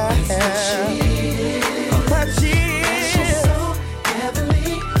 What she is, so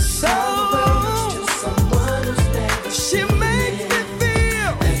heavenly, so someone who's never. She makes me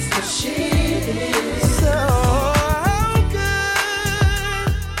feel. That's what she is, so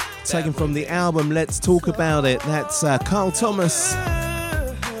good. Taken from the album Let's Talk About It. That's Carl Thomas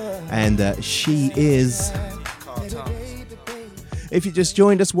and She Is. If you just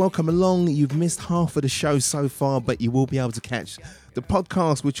joined us, welcome along. You've missed half of the show so far, but you will be able to catch the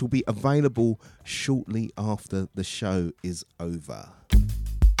podcast, which will be available shortly after the show is over.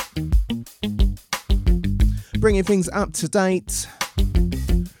 Bringing things up to date.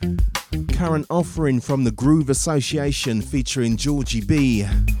 Current offering from the Groove Association featuring Georgie B.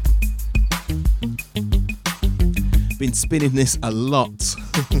 Been spinning this a lot.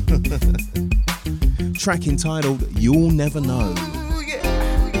 Track entitled You'll Never Know.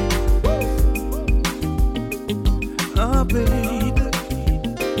 Oh, baby,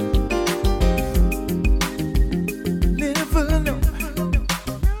 never know.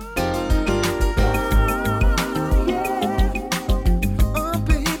 Oh,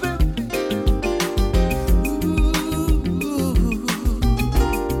 baby, ooh,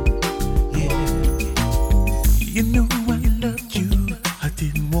 yeah. You know I loved you. I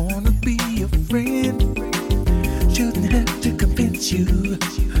didn't wanna be a friend. Shouldn't have to convince you,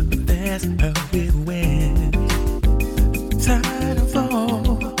 but that's how it went. Tired of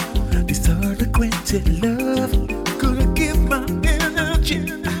all this unacquainted love. Gonna give my energy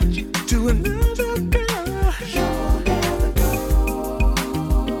to another girl.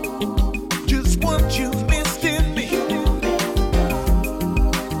 Just what you missed in me.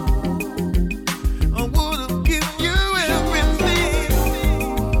 I would've given you everything.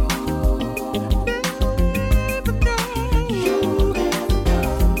 Never know.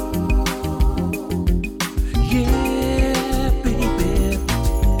 Yeah.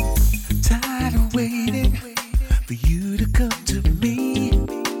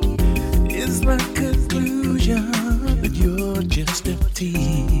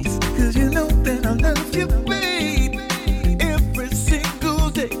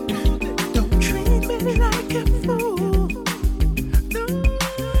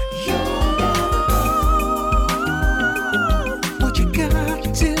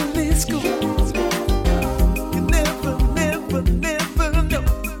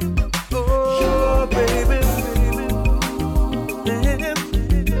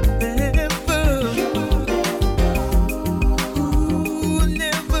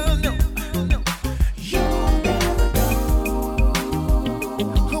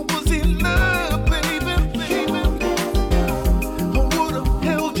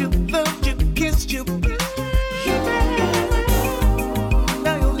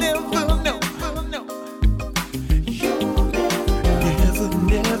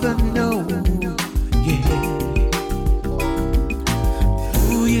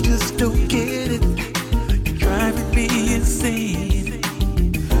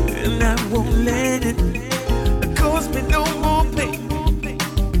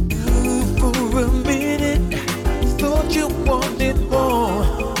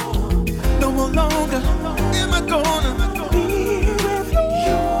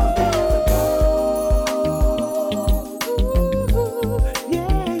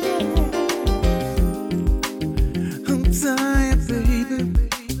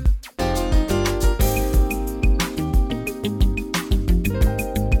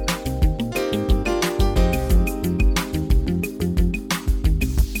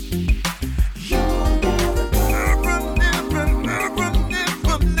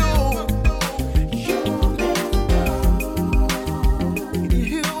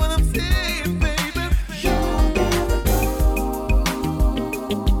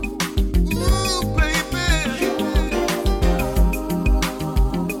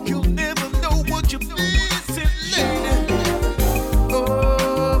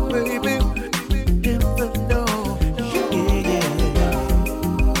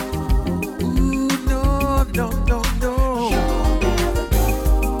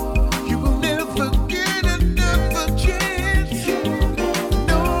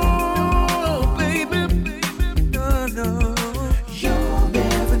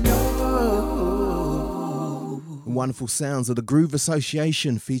 wonderful sounds of the Groove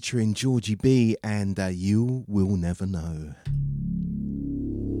Association featuring Georgie B and You Will Never Know.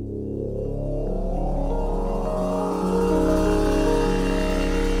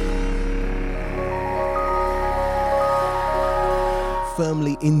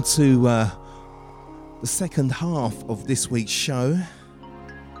 Firmly into the second half of this week's show.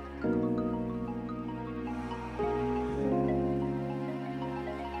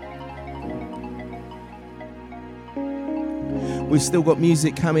 We've still got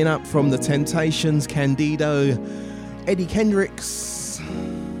music coming up from The Temptations, Candido, Eddie Kendricks,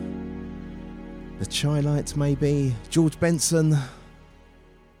 The Chi-Lites maybe, George Benson.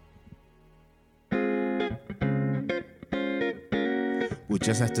 We'll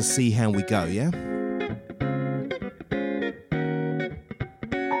just have to see how we go, yeah?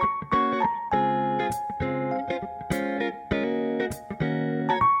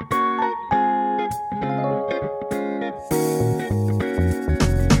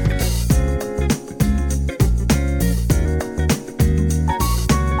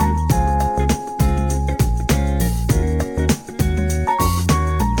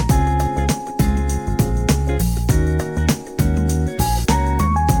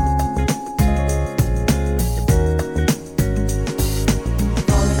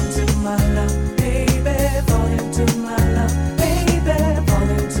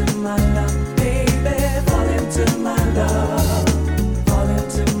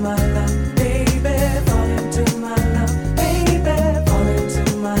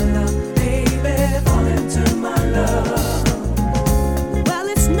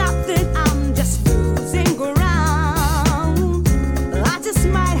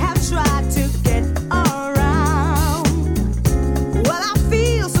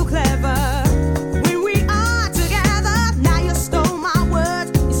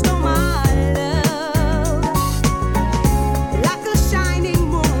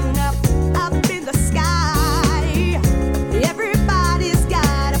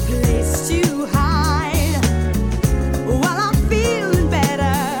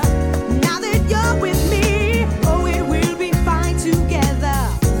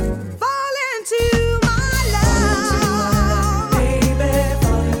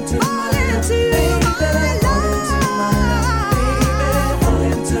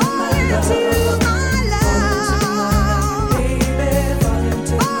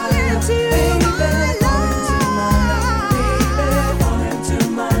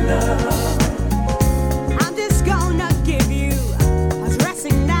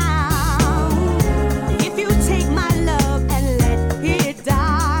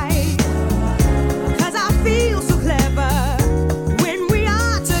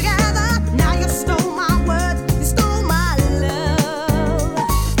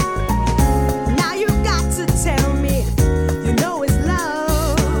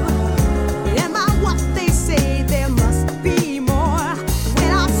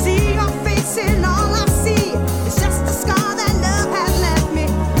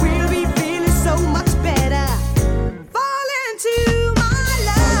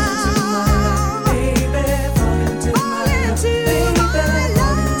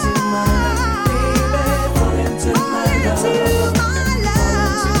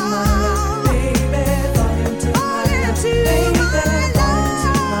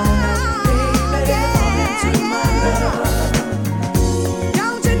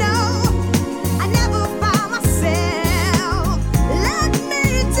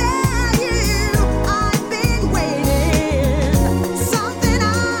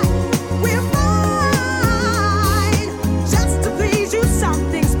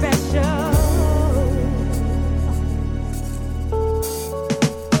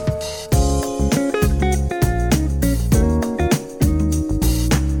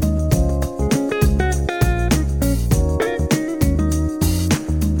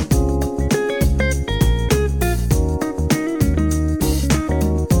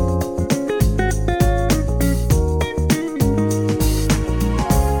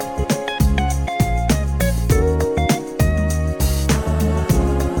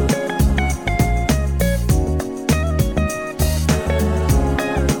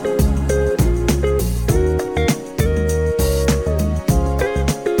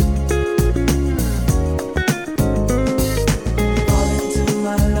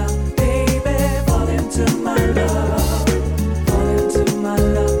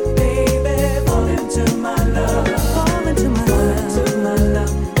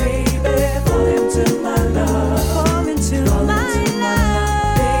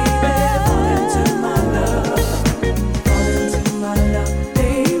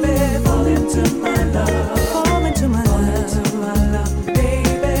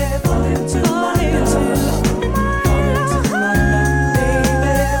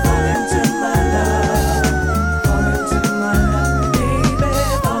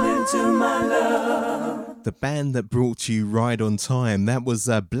 The band that brought you Ride on Time, that was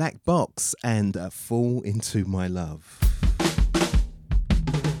Black Box and Fall Into My Love.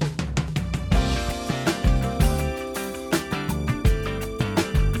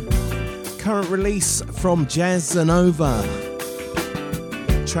 Current release from Jazz Zanova,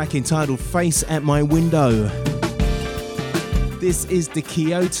 track entitled Face at My Window. This is the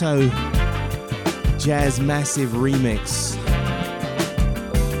Kyoto Jazz Massive Remix.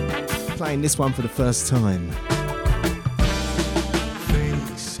 Playing this one for the first time.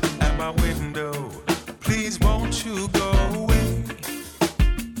 Face at my window, please won't you go away?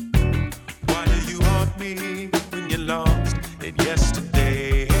 Why do you haunt me when you're lost in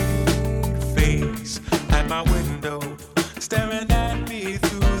yesterday? Face at my window, staring at me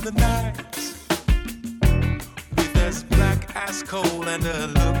through the night, with this black ice cold and a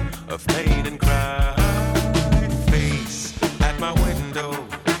look of pain and cry. Face at my window,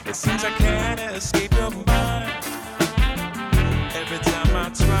 it seems I can't escape your mind. Every time I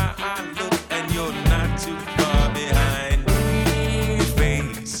try, I look and you're not too far behind me.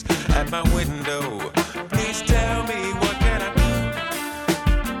 Face at my window, please tell me what can I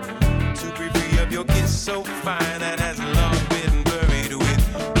do to be free of your kiss so fine that has long been buried with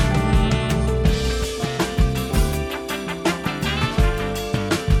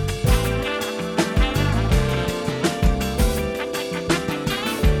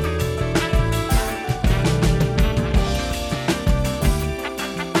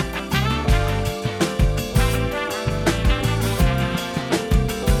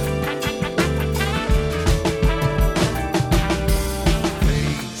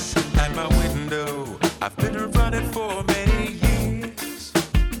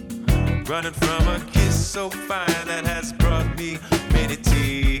running from a kiss so fine that has brought me many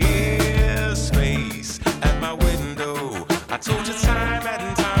tears. Face at my window, I told you time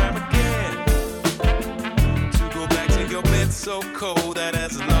and time again to go back to your bed so cold that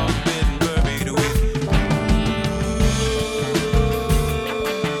has long been buried with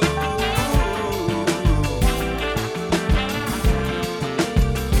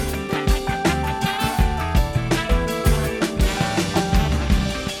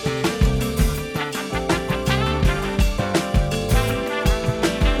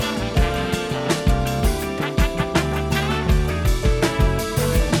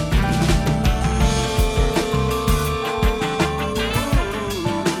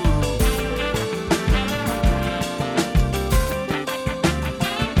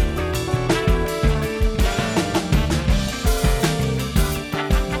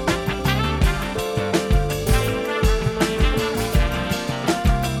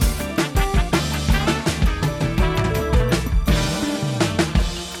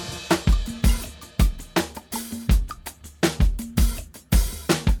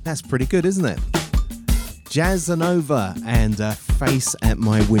That's pretty good, isn't it? Jazz Zanova and Face at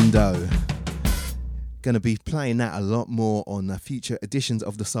My Window. Going to be playing that a lot more on future editions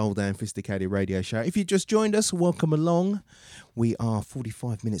of the Soul Down Phisticated radio show. If you just joined us, welcome along. We are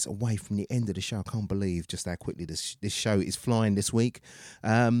 45 minutes away from the end of the show. I can't believe just how quickly this show is flying this week.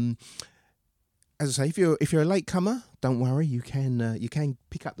 As I say, if you're a late comer, don't worry. You can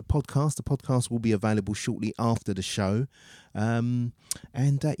pick up the podcast. The podcast will be available shortly after the show.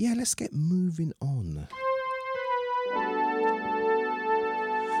 Let's get moving on.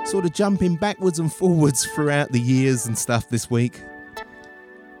 Sort of jumping backwards and forwards throughout the years and stuff this week.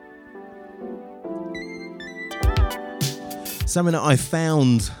 Something that I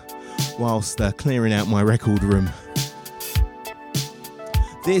found whilst clearing out my record room.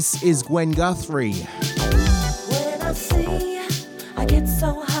 This is Gwen Guthrie. When I see, I get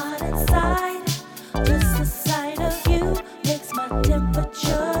so hot inside. Just the sight of you makes my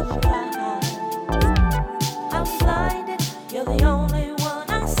temperature rise. I'm blinded, you're the only one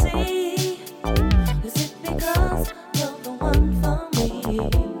I see. Is it because you're the one for me?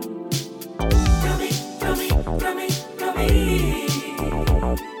 Thrill me.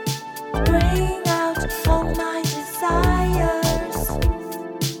 Bring out all my desires.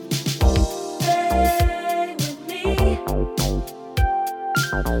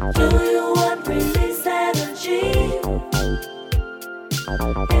 Do you want release energy?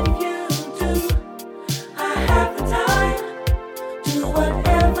 If you do, I have the time. Do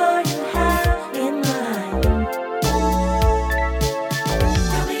whatever you have in mind.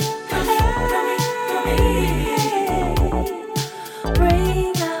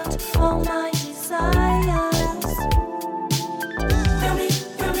 Bring out all my desires. Fill me.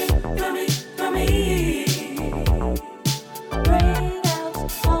 Bring out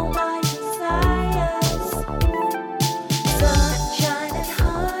all my desires. Sunshine and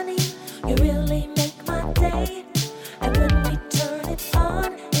honey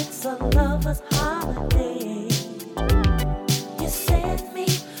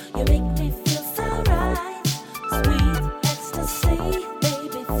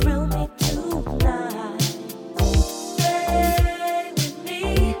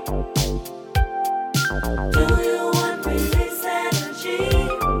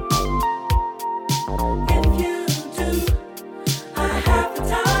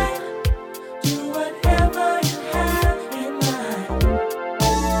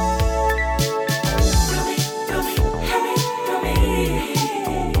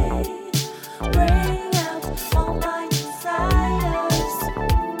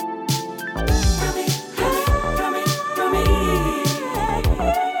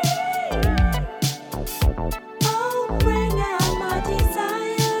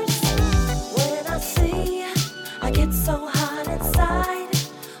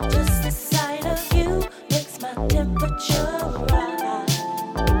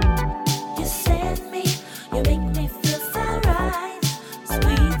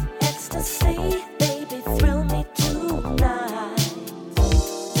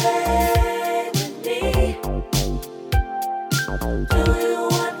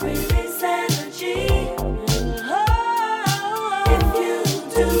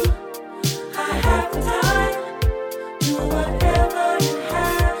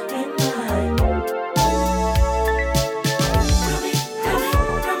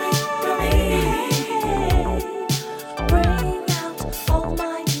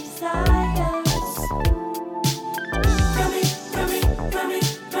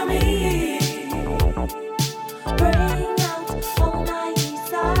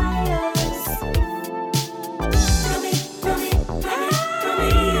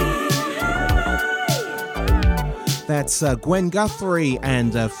That's Gwen Guthrie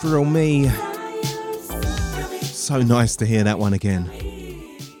and Thrill Me. So nice to hear that one again.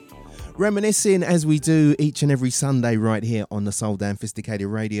 Reminiscing as we do each and every Sunday right here on the Soul Damn Phisticated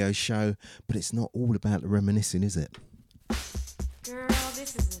radio show. But it's not all about the reminiscing, is it? Girl,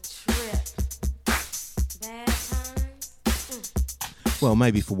 this is a trip. Bad times. Well,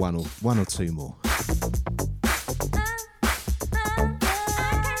 maybe for one or two more.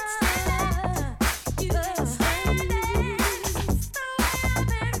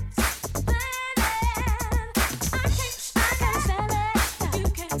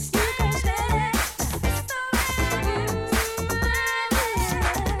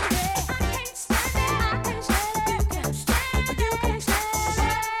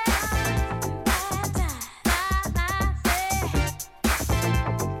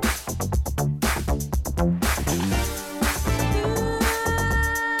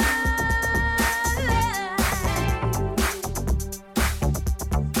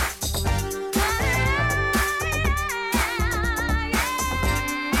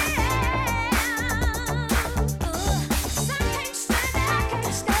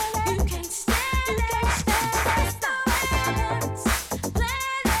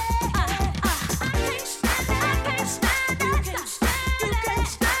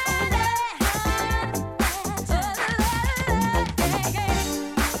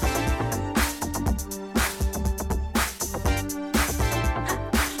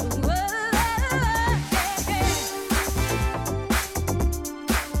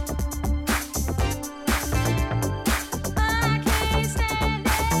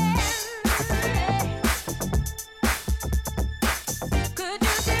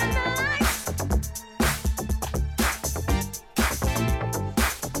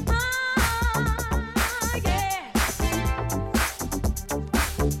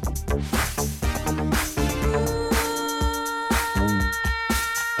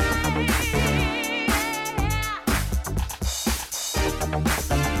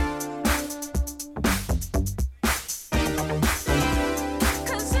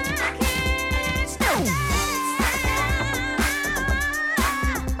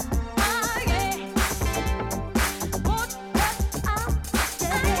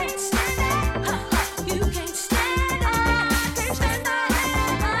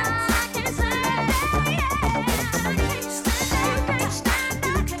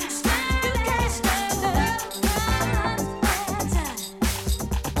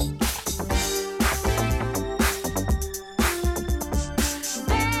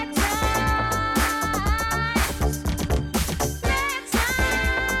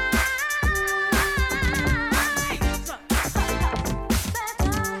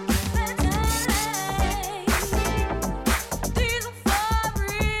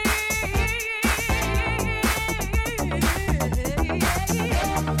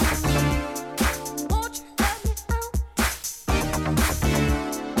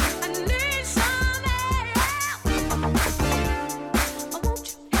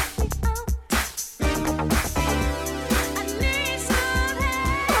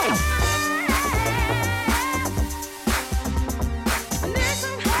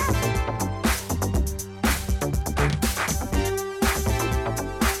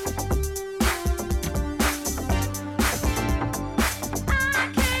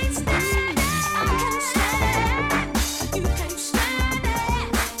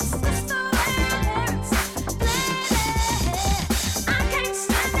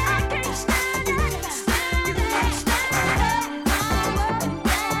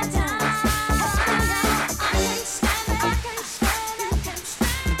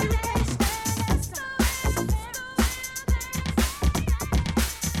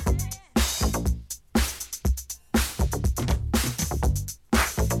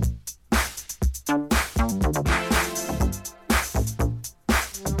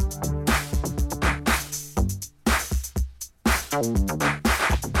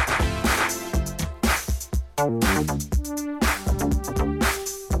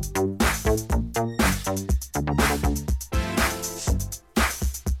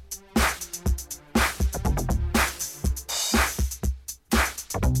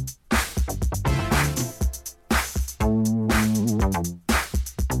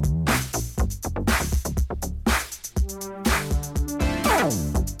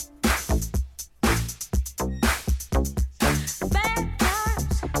 Bad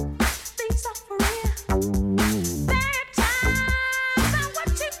times, these are for real. Bad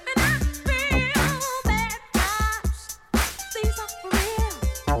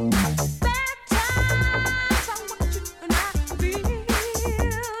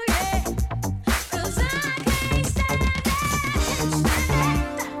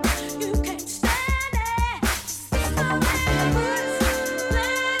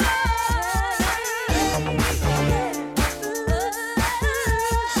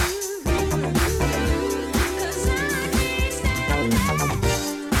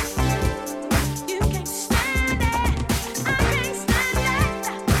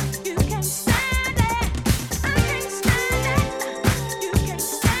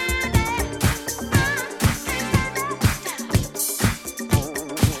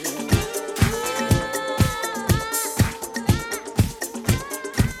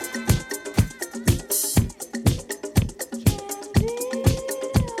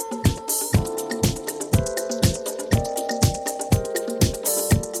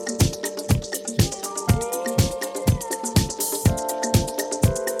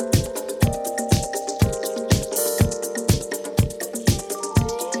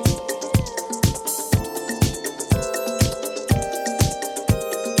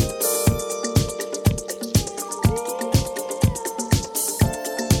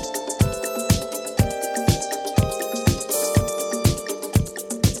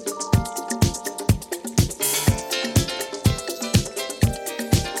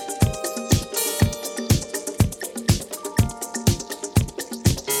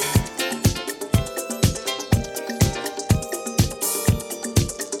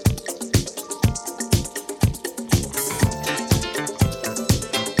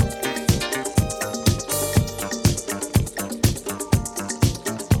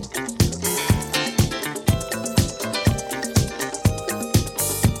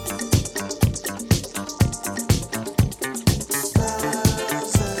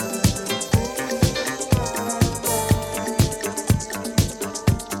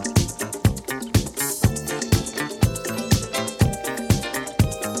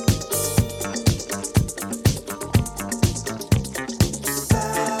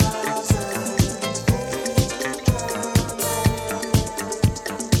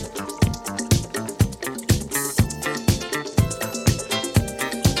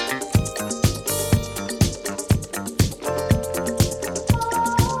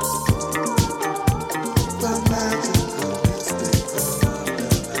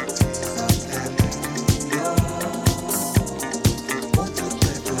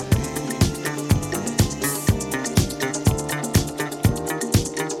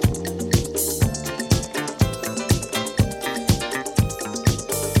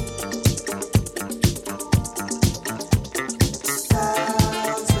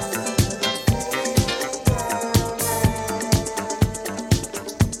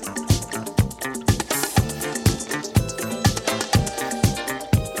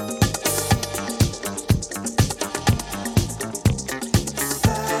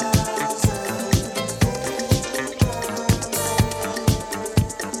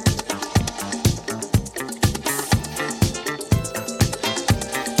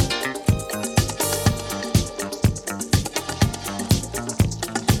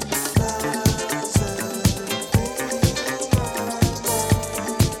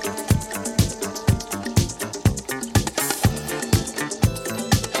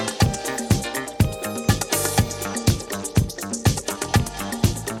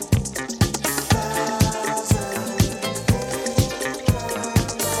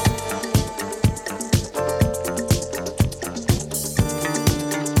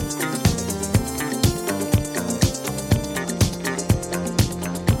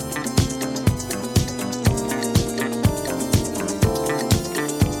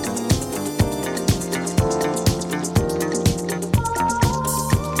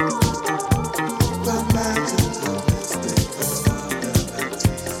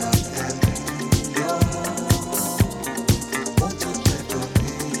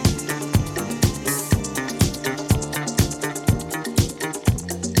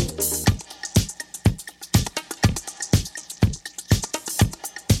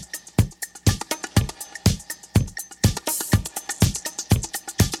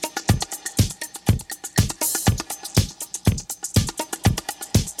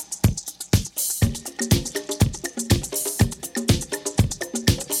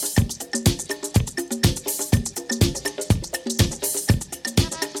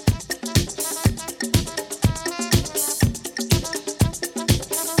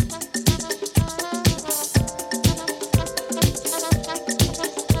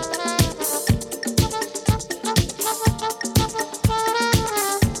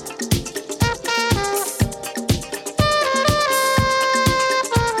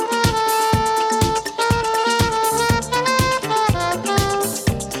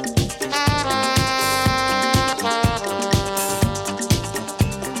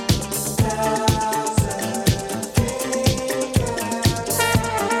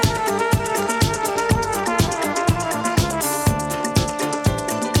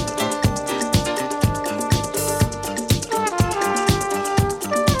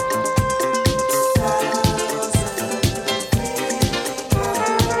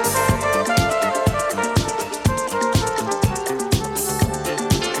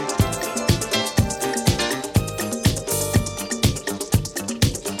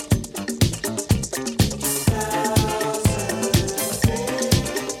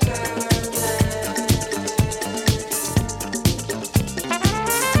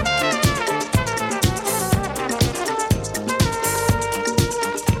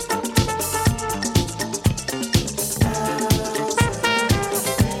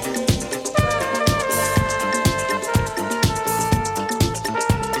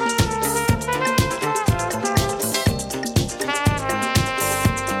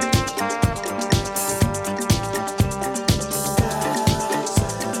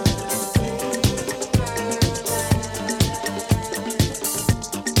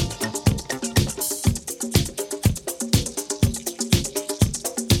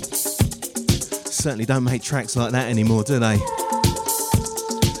certainly don't make tracks like that anymore, do they?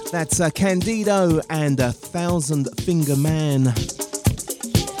 That's Candido and a Thousand Finger Man.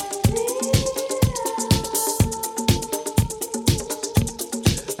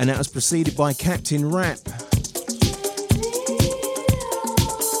 And that was preceded by Captain Rap.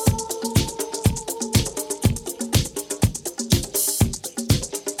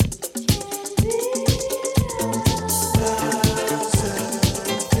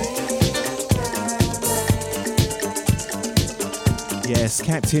 Yes,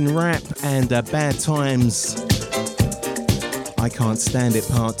 Captain Rap and Bad Times. I Can't Stand It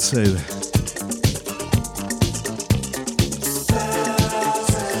Part 2.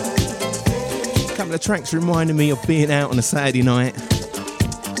 A couple of tracks reminding me of being out on a Saturday night.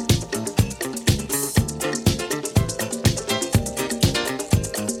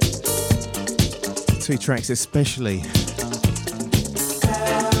 Two tracks especially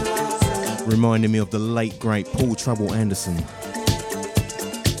reminding me of the late great Paul Trouble Anderson.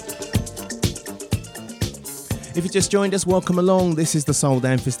 If you just joined us, welcome along. This is the Soul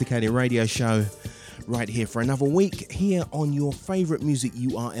Damn Phisticated radio show, right here for another week, here on your favourite music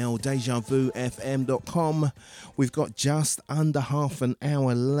URL, DejaVuFM.com. We've got just under half an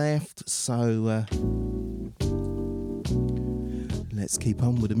hour left, so let's keep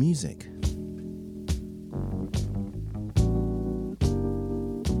on with the music.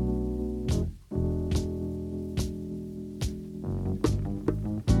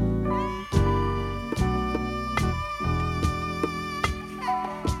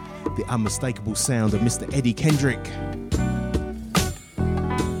 The unmistakable sound of Mr. Eddie Kendrick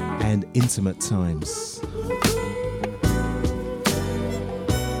and Intimate Times.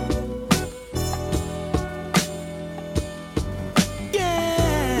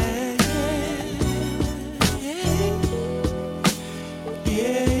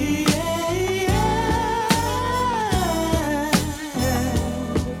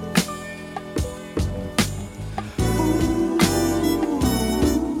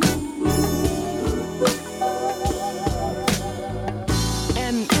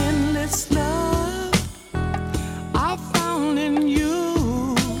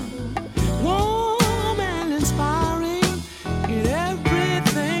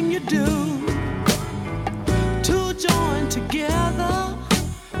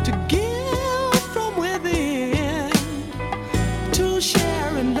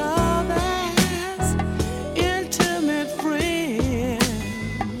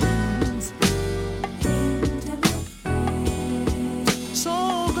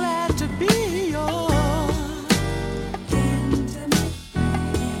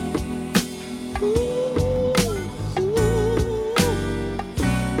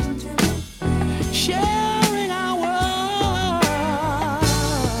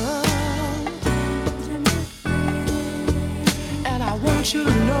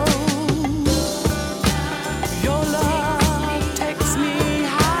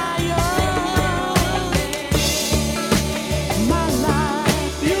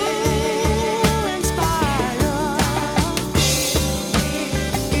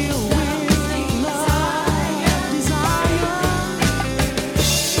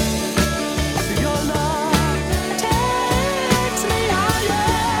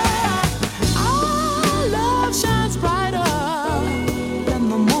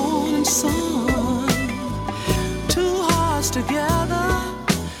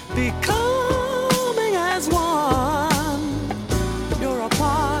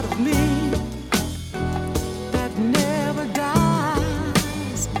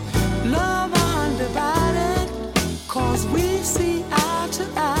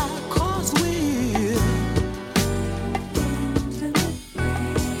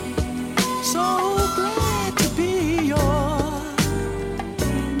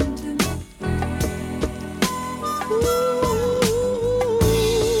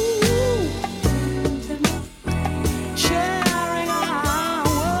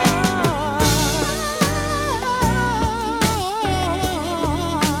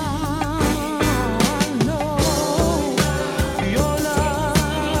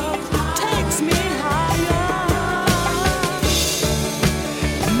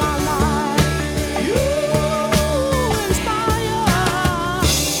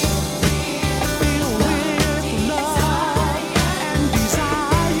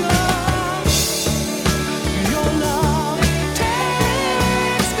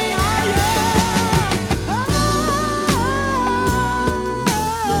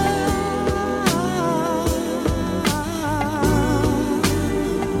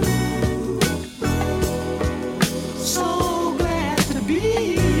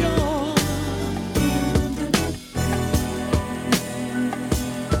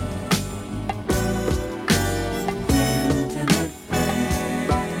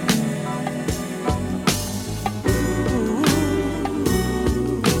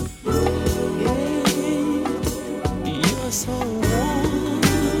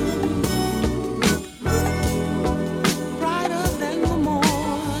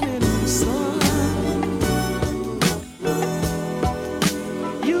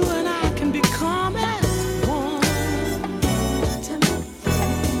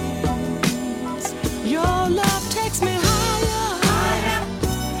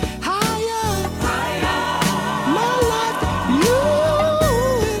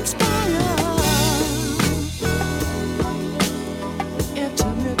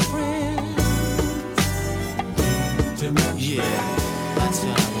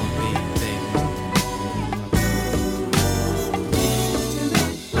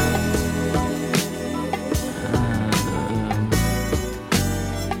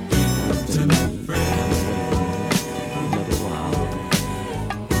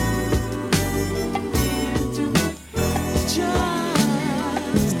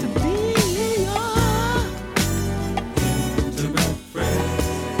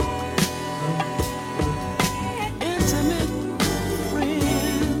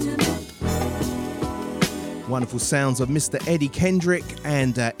 Wonderful sounds of Mr. Eddie Kendrick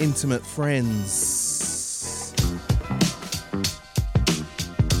and Intimate Friends.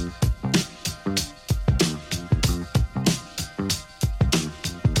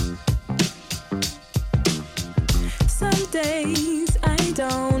 Some days I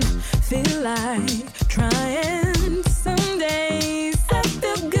don't feel like trying. Some days I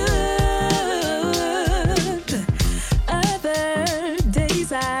feel good. Other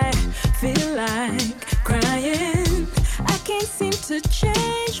days I feel like crying. I can't seem to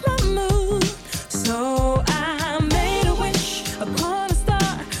change my mood. So I made a wish upon a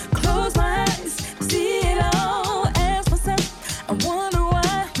star. Close my eyes, see it all. Ask myself, I wonder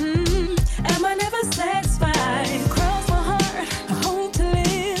why. Am I never satisfied? Cross my heart, I hope to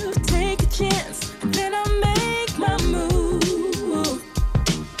live. Take a chance, and then I make my move.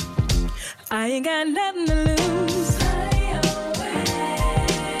 I ain't got nothing to lose.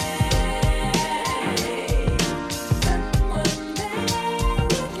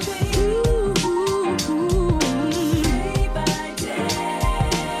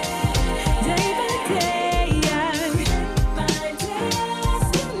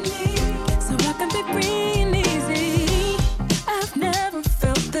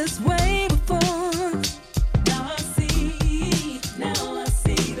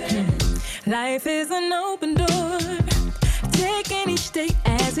 Life is an open door, taking each day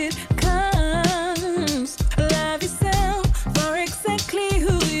as it comes. Love yourself for exactly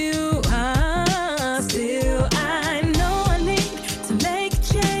who you are. Still, I know I need to make a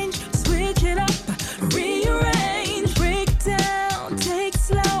change, switch it up, rearrange, break it down, take it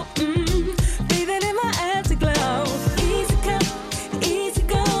slow. Leave it in my afterglow. Easy come, easy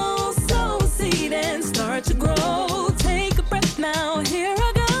go, sow a seed and start to grow. Take a breath now, here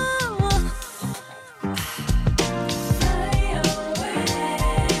I go.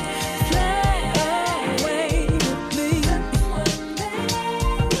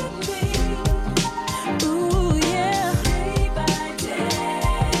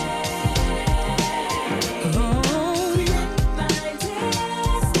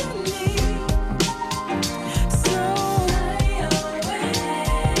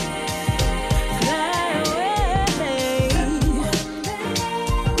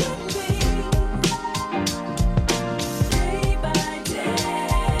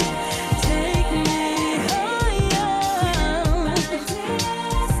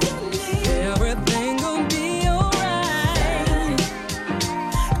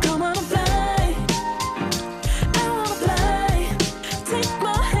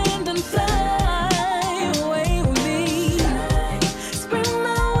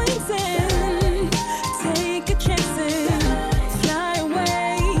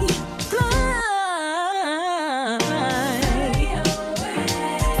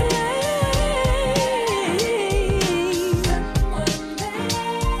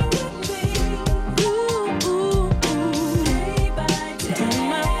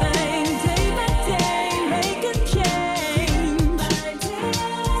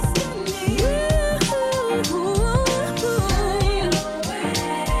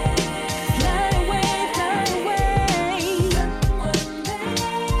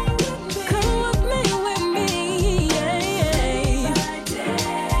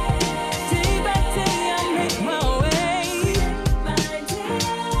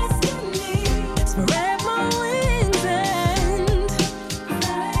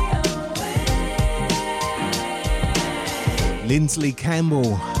 Lindsley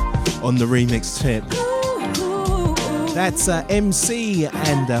Campbell on the remix tip. That's MC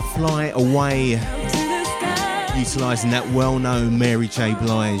and Fly Away, utilising that well-known Mary J.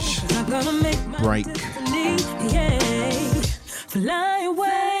 Blige break. Fly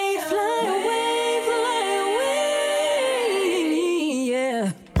away, fly away, fly away,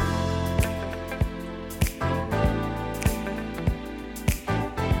 yeah.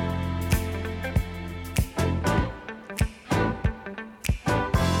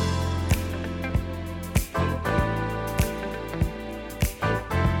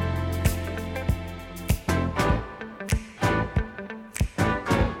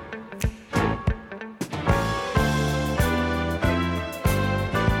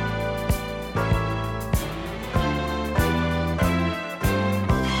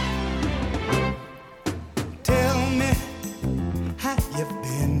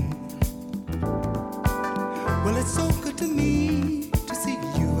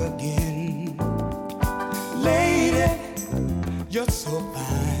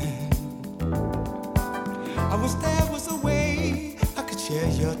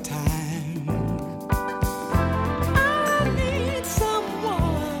 I need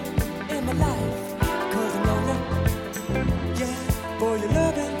someone in my life, 'cause I'm lonely.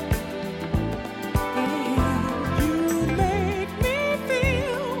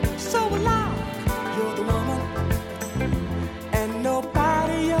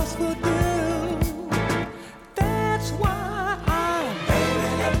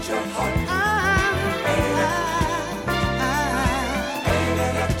 your heart. Baby,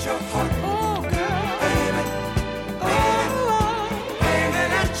 let your heart. Oh, girl. Baby, baby,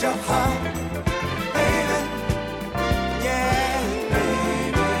 let your heart. Baby, yeah.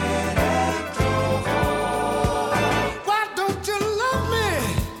 Baby, let your heart. Why don't you love me?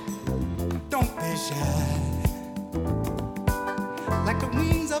 Don't be shy. Like the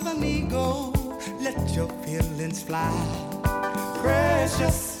wings of an eagle, let your feelings fly.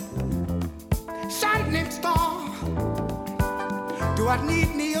 Precious, shining star. Do I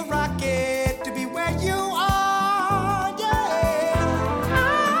need me a rocket to be where you are? Yeah.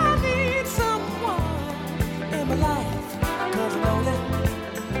 I need someone in my life, 'cause I'm lonely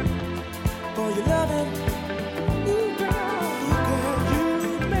for your loving. Ooh, girl, you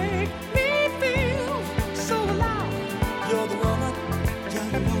make me feel so alive. You're the woman,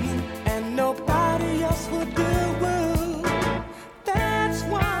 and nobody else would do. That's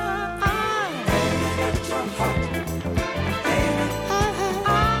why baby, let your heart. Baby,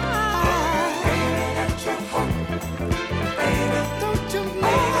 baby, let your heart. Baby, don't you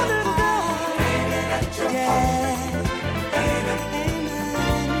know that baby, let your heart. Baby,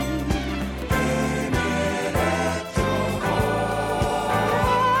 amen. Baby, let your heart.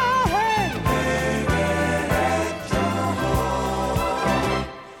 Baby, let your heart. Baby, let your heart.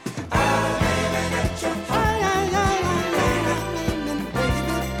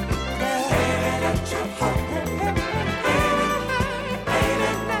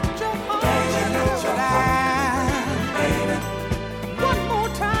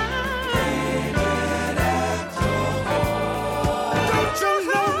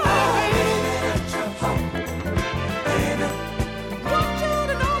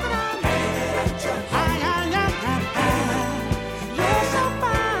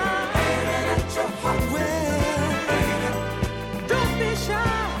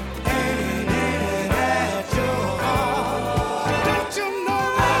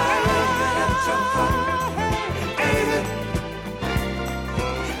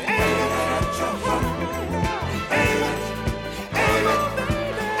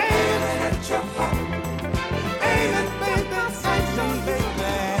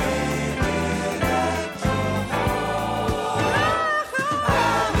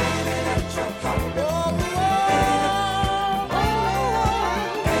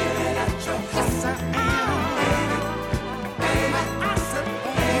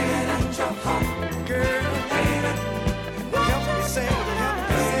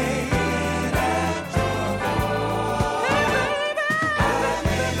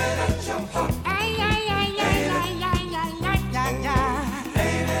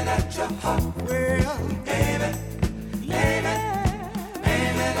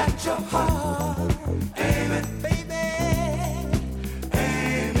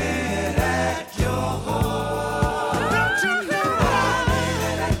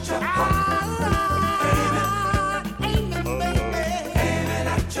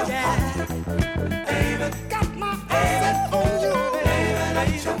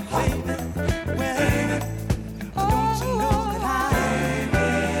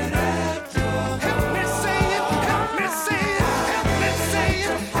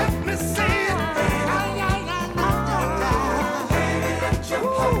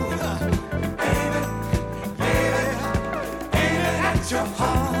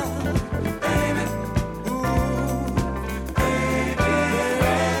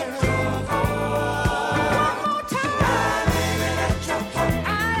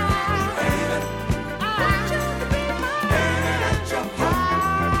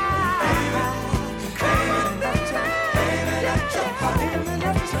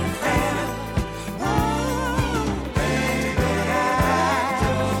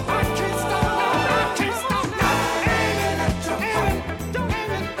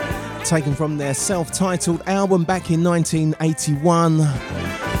 Taken from their self-titled album back in 1981.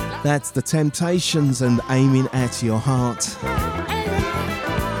 That's The Temptations and Aiming at Your Heart.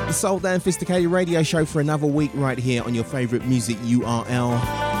 The Soul Dan Phisticated radio show for another week right here on your favourite music URL.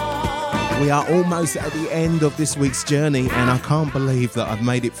 We are almost at the end of this week's journey, and I can't believe that I've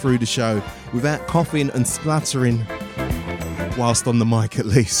made it through the show without coughing and spluttering, whilst on the mic at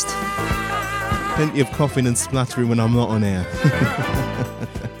least. Plenty of coughing and spluttering when I'm not on air.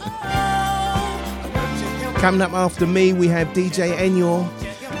 Coming up after me, we have DJ Enyor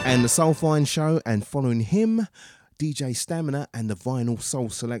and the Soulfine Show, and following him, DJ Stamina and the Vinyl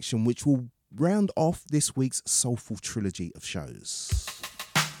Soul Selection, which will round off this week's soulful trilogy of shows.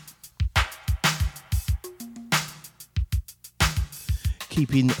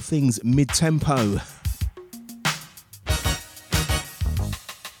 Keeping things mid-tempo.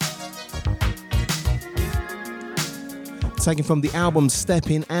 taken from the album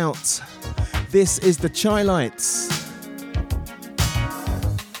Stepping Out. This is the Chi-Lites.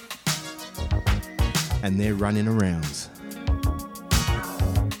 And they're running around.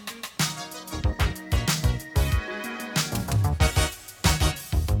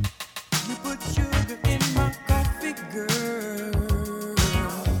 You put sugar in my coffee, girl.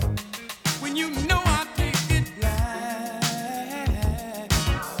 When you know I take it black.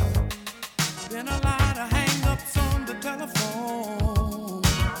 Been a lot of hang-ups on the telephone.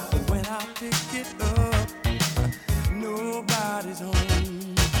 But when I pick it up, nobody's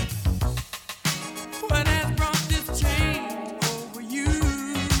home. What has brought this change over you?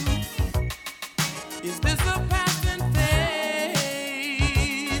 Is this a passing phase?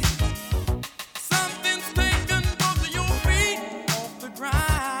 Something's taken both of your feet off the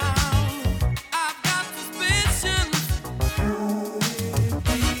ground. I've got suspicions. Could it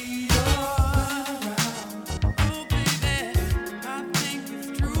be around? Oh, baby, I think it's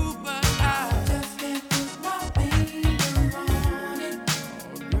true, but I just can't put my finger on it.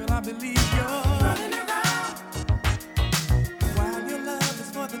 Oh, girl, I believe you're running around while your love is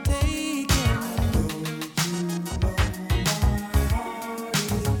for the taking. Don't you know my heart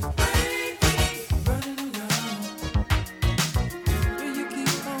is breaking, running around. Do you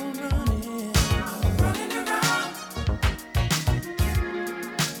keep on running, running around?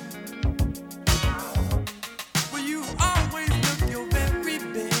 Well, you always look your very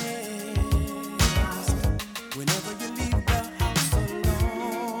best whenever you leave the house alone.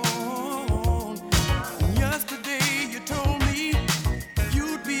 Yesterday you told me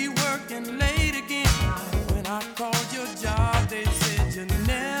you'd be working late again. When I called your job, they said you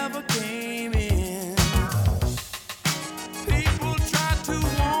never came in. People tried to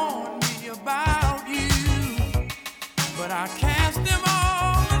warn me about you, but I cast them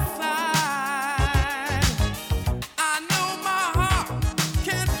all aside. I know my heart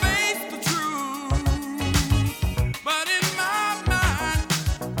can't face the truth, but in my mind,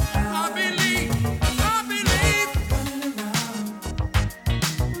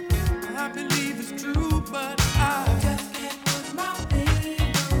 I believe it's true, but I just can't put my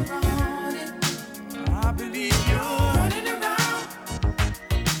finger on it. I believe you're running around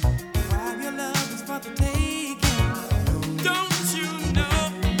while your love is for the taking. Don't you know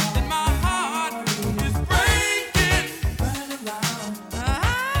that my heart is breaking? Running around. I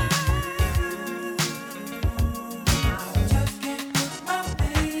just can't put my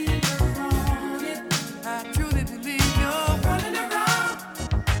finger on it. I truly believe you're running around.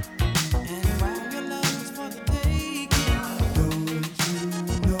 And while your love is for the taking, don't you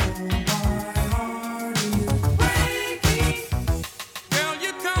know my heart is breaking? Girl,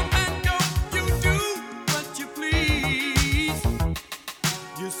 you come and go, you do what you please.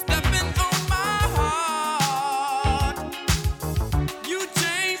 You're stepping on my heart. You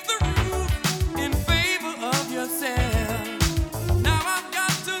changed the rules in favor of yourself. Now I've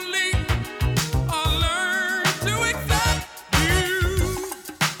got to leave or learn to accept you.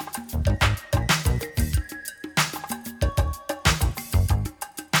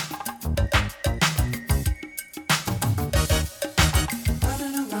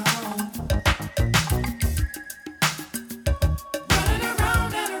 Running around. Running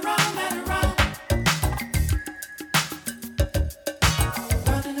around and around and around.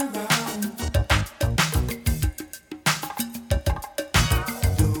 Running around.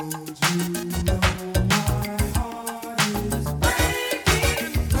 Don't you know my heart is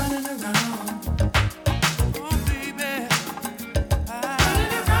breaking? Running around. Oh, baby.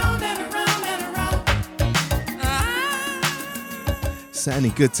 Running around and around and around.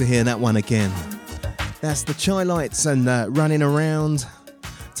 Certainly good to hear that one again. That's the Chi-Lites and Running Around,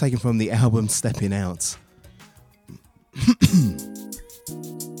 taken from the album Stepping Out.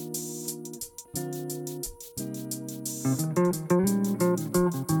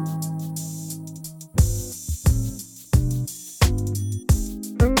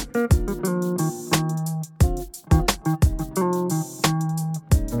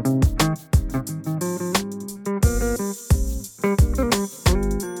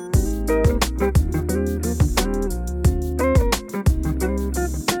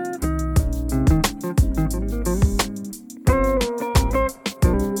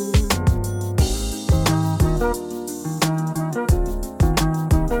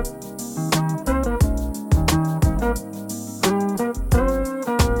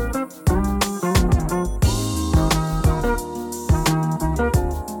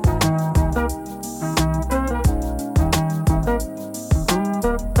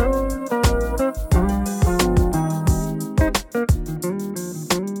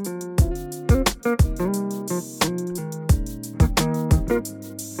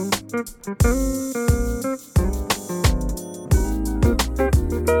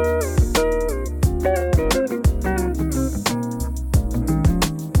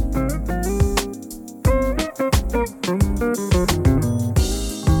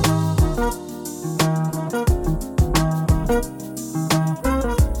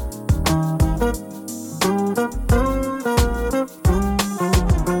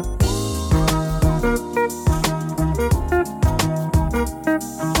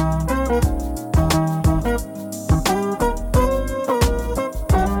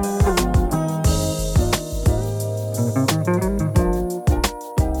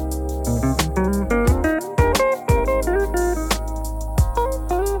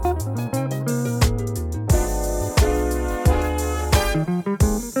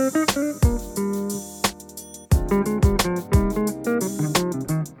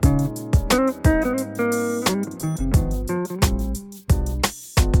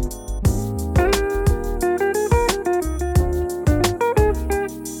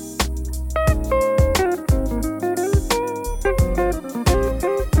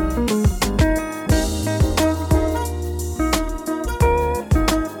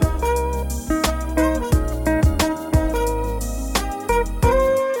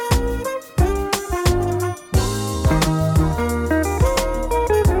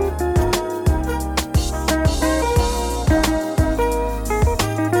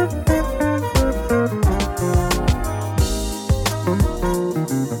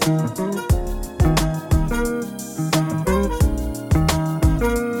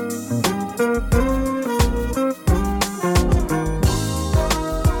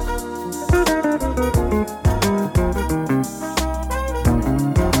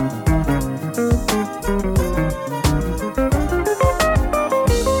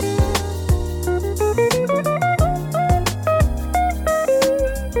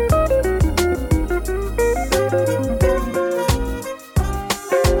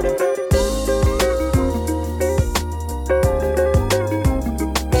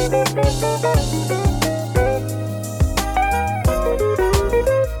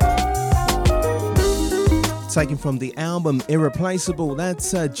 taken from the album Irreplaceable.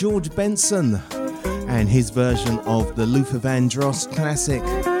 That's George Benson and his version of the Luther Vandross classic,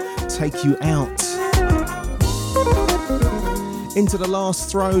 Take You Out. Into the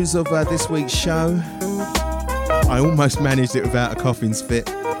last throes of this week's show. I almost managed it without a coughing fit.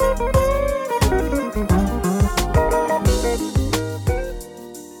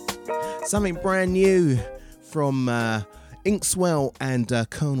 Something brand new from Inkswell and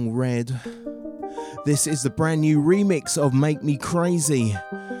Colonel Red. This is the brand new remix of Make Me Crazy,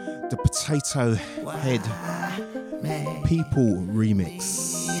 the Potato Head People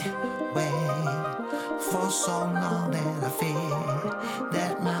remix. For so long that I feel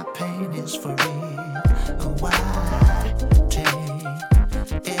that my pain is for real. Why take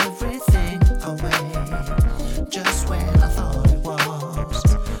everything away just when I thought it was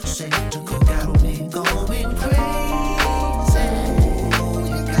safe to go? Got me going crazy.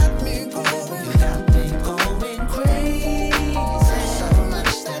 You got me going crazy. So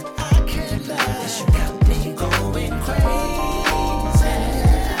much that I can't lie. You got me going crazy.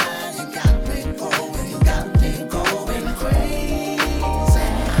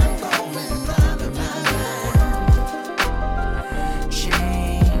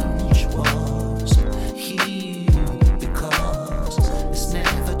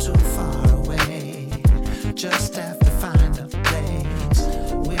 Just have to find a place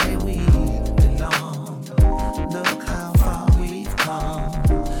where we belong. Look how far we've come,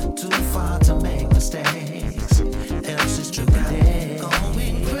 too far to make mistakes. Else it's true, got me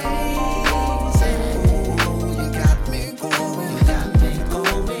going crazy. You got me going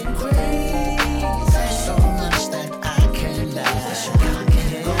crazy. So much that I can't lie. You got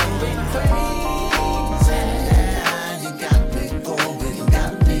me going crazy. You got me going crazy.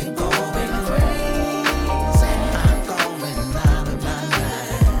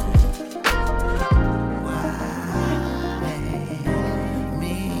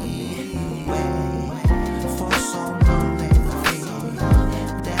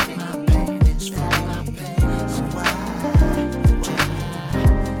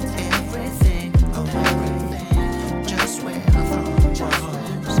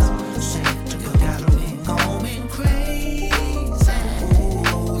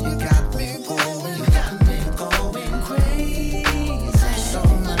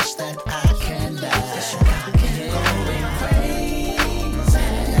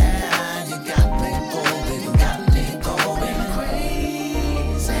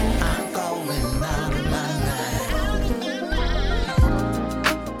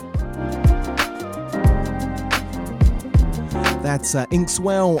 That's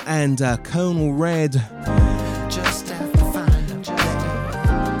Inkswell and Colonel Red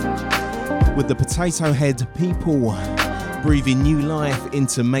with the Potato Head People breathing new life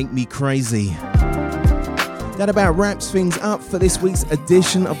into Make Me Crazy. That about wraps things up for this week's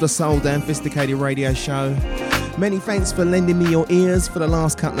edition of the Soul Dan Phisticated Radio Show. Many thanks for lending me your ears for the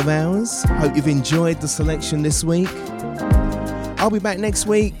last couple of hours. Hope you've enjoyed the selection this week. I'll be back next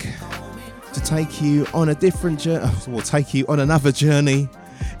week to take you on a different journey, or take you on another journey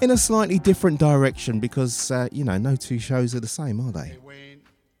in a slightly different direction, because no two shows are the same, are they? Hey Wayne,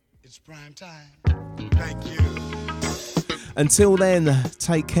 it's prime time. Thank you. Until then,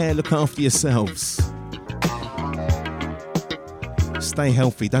 take care, look after yourselves. Stay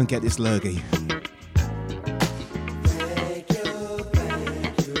healthy, don't get this lurgy.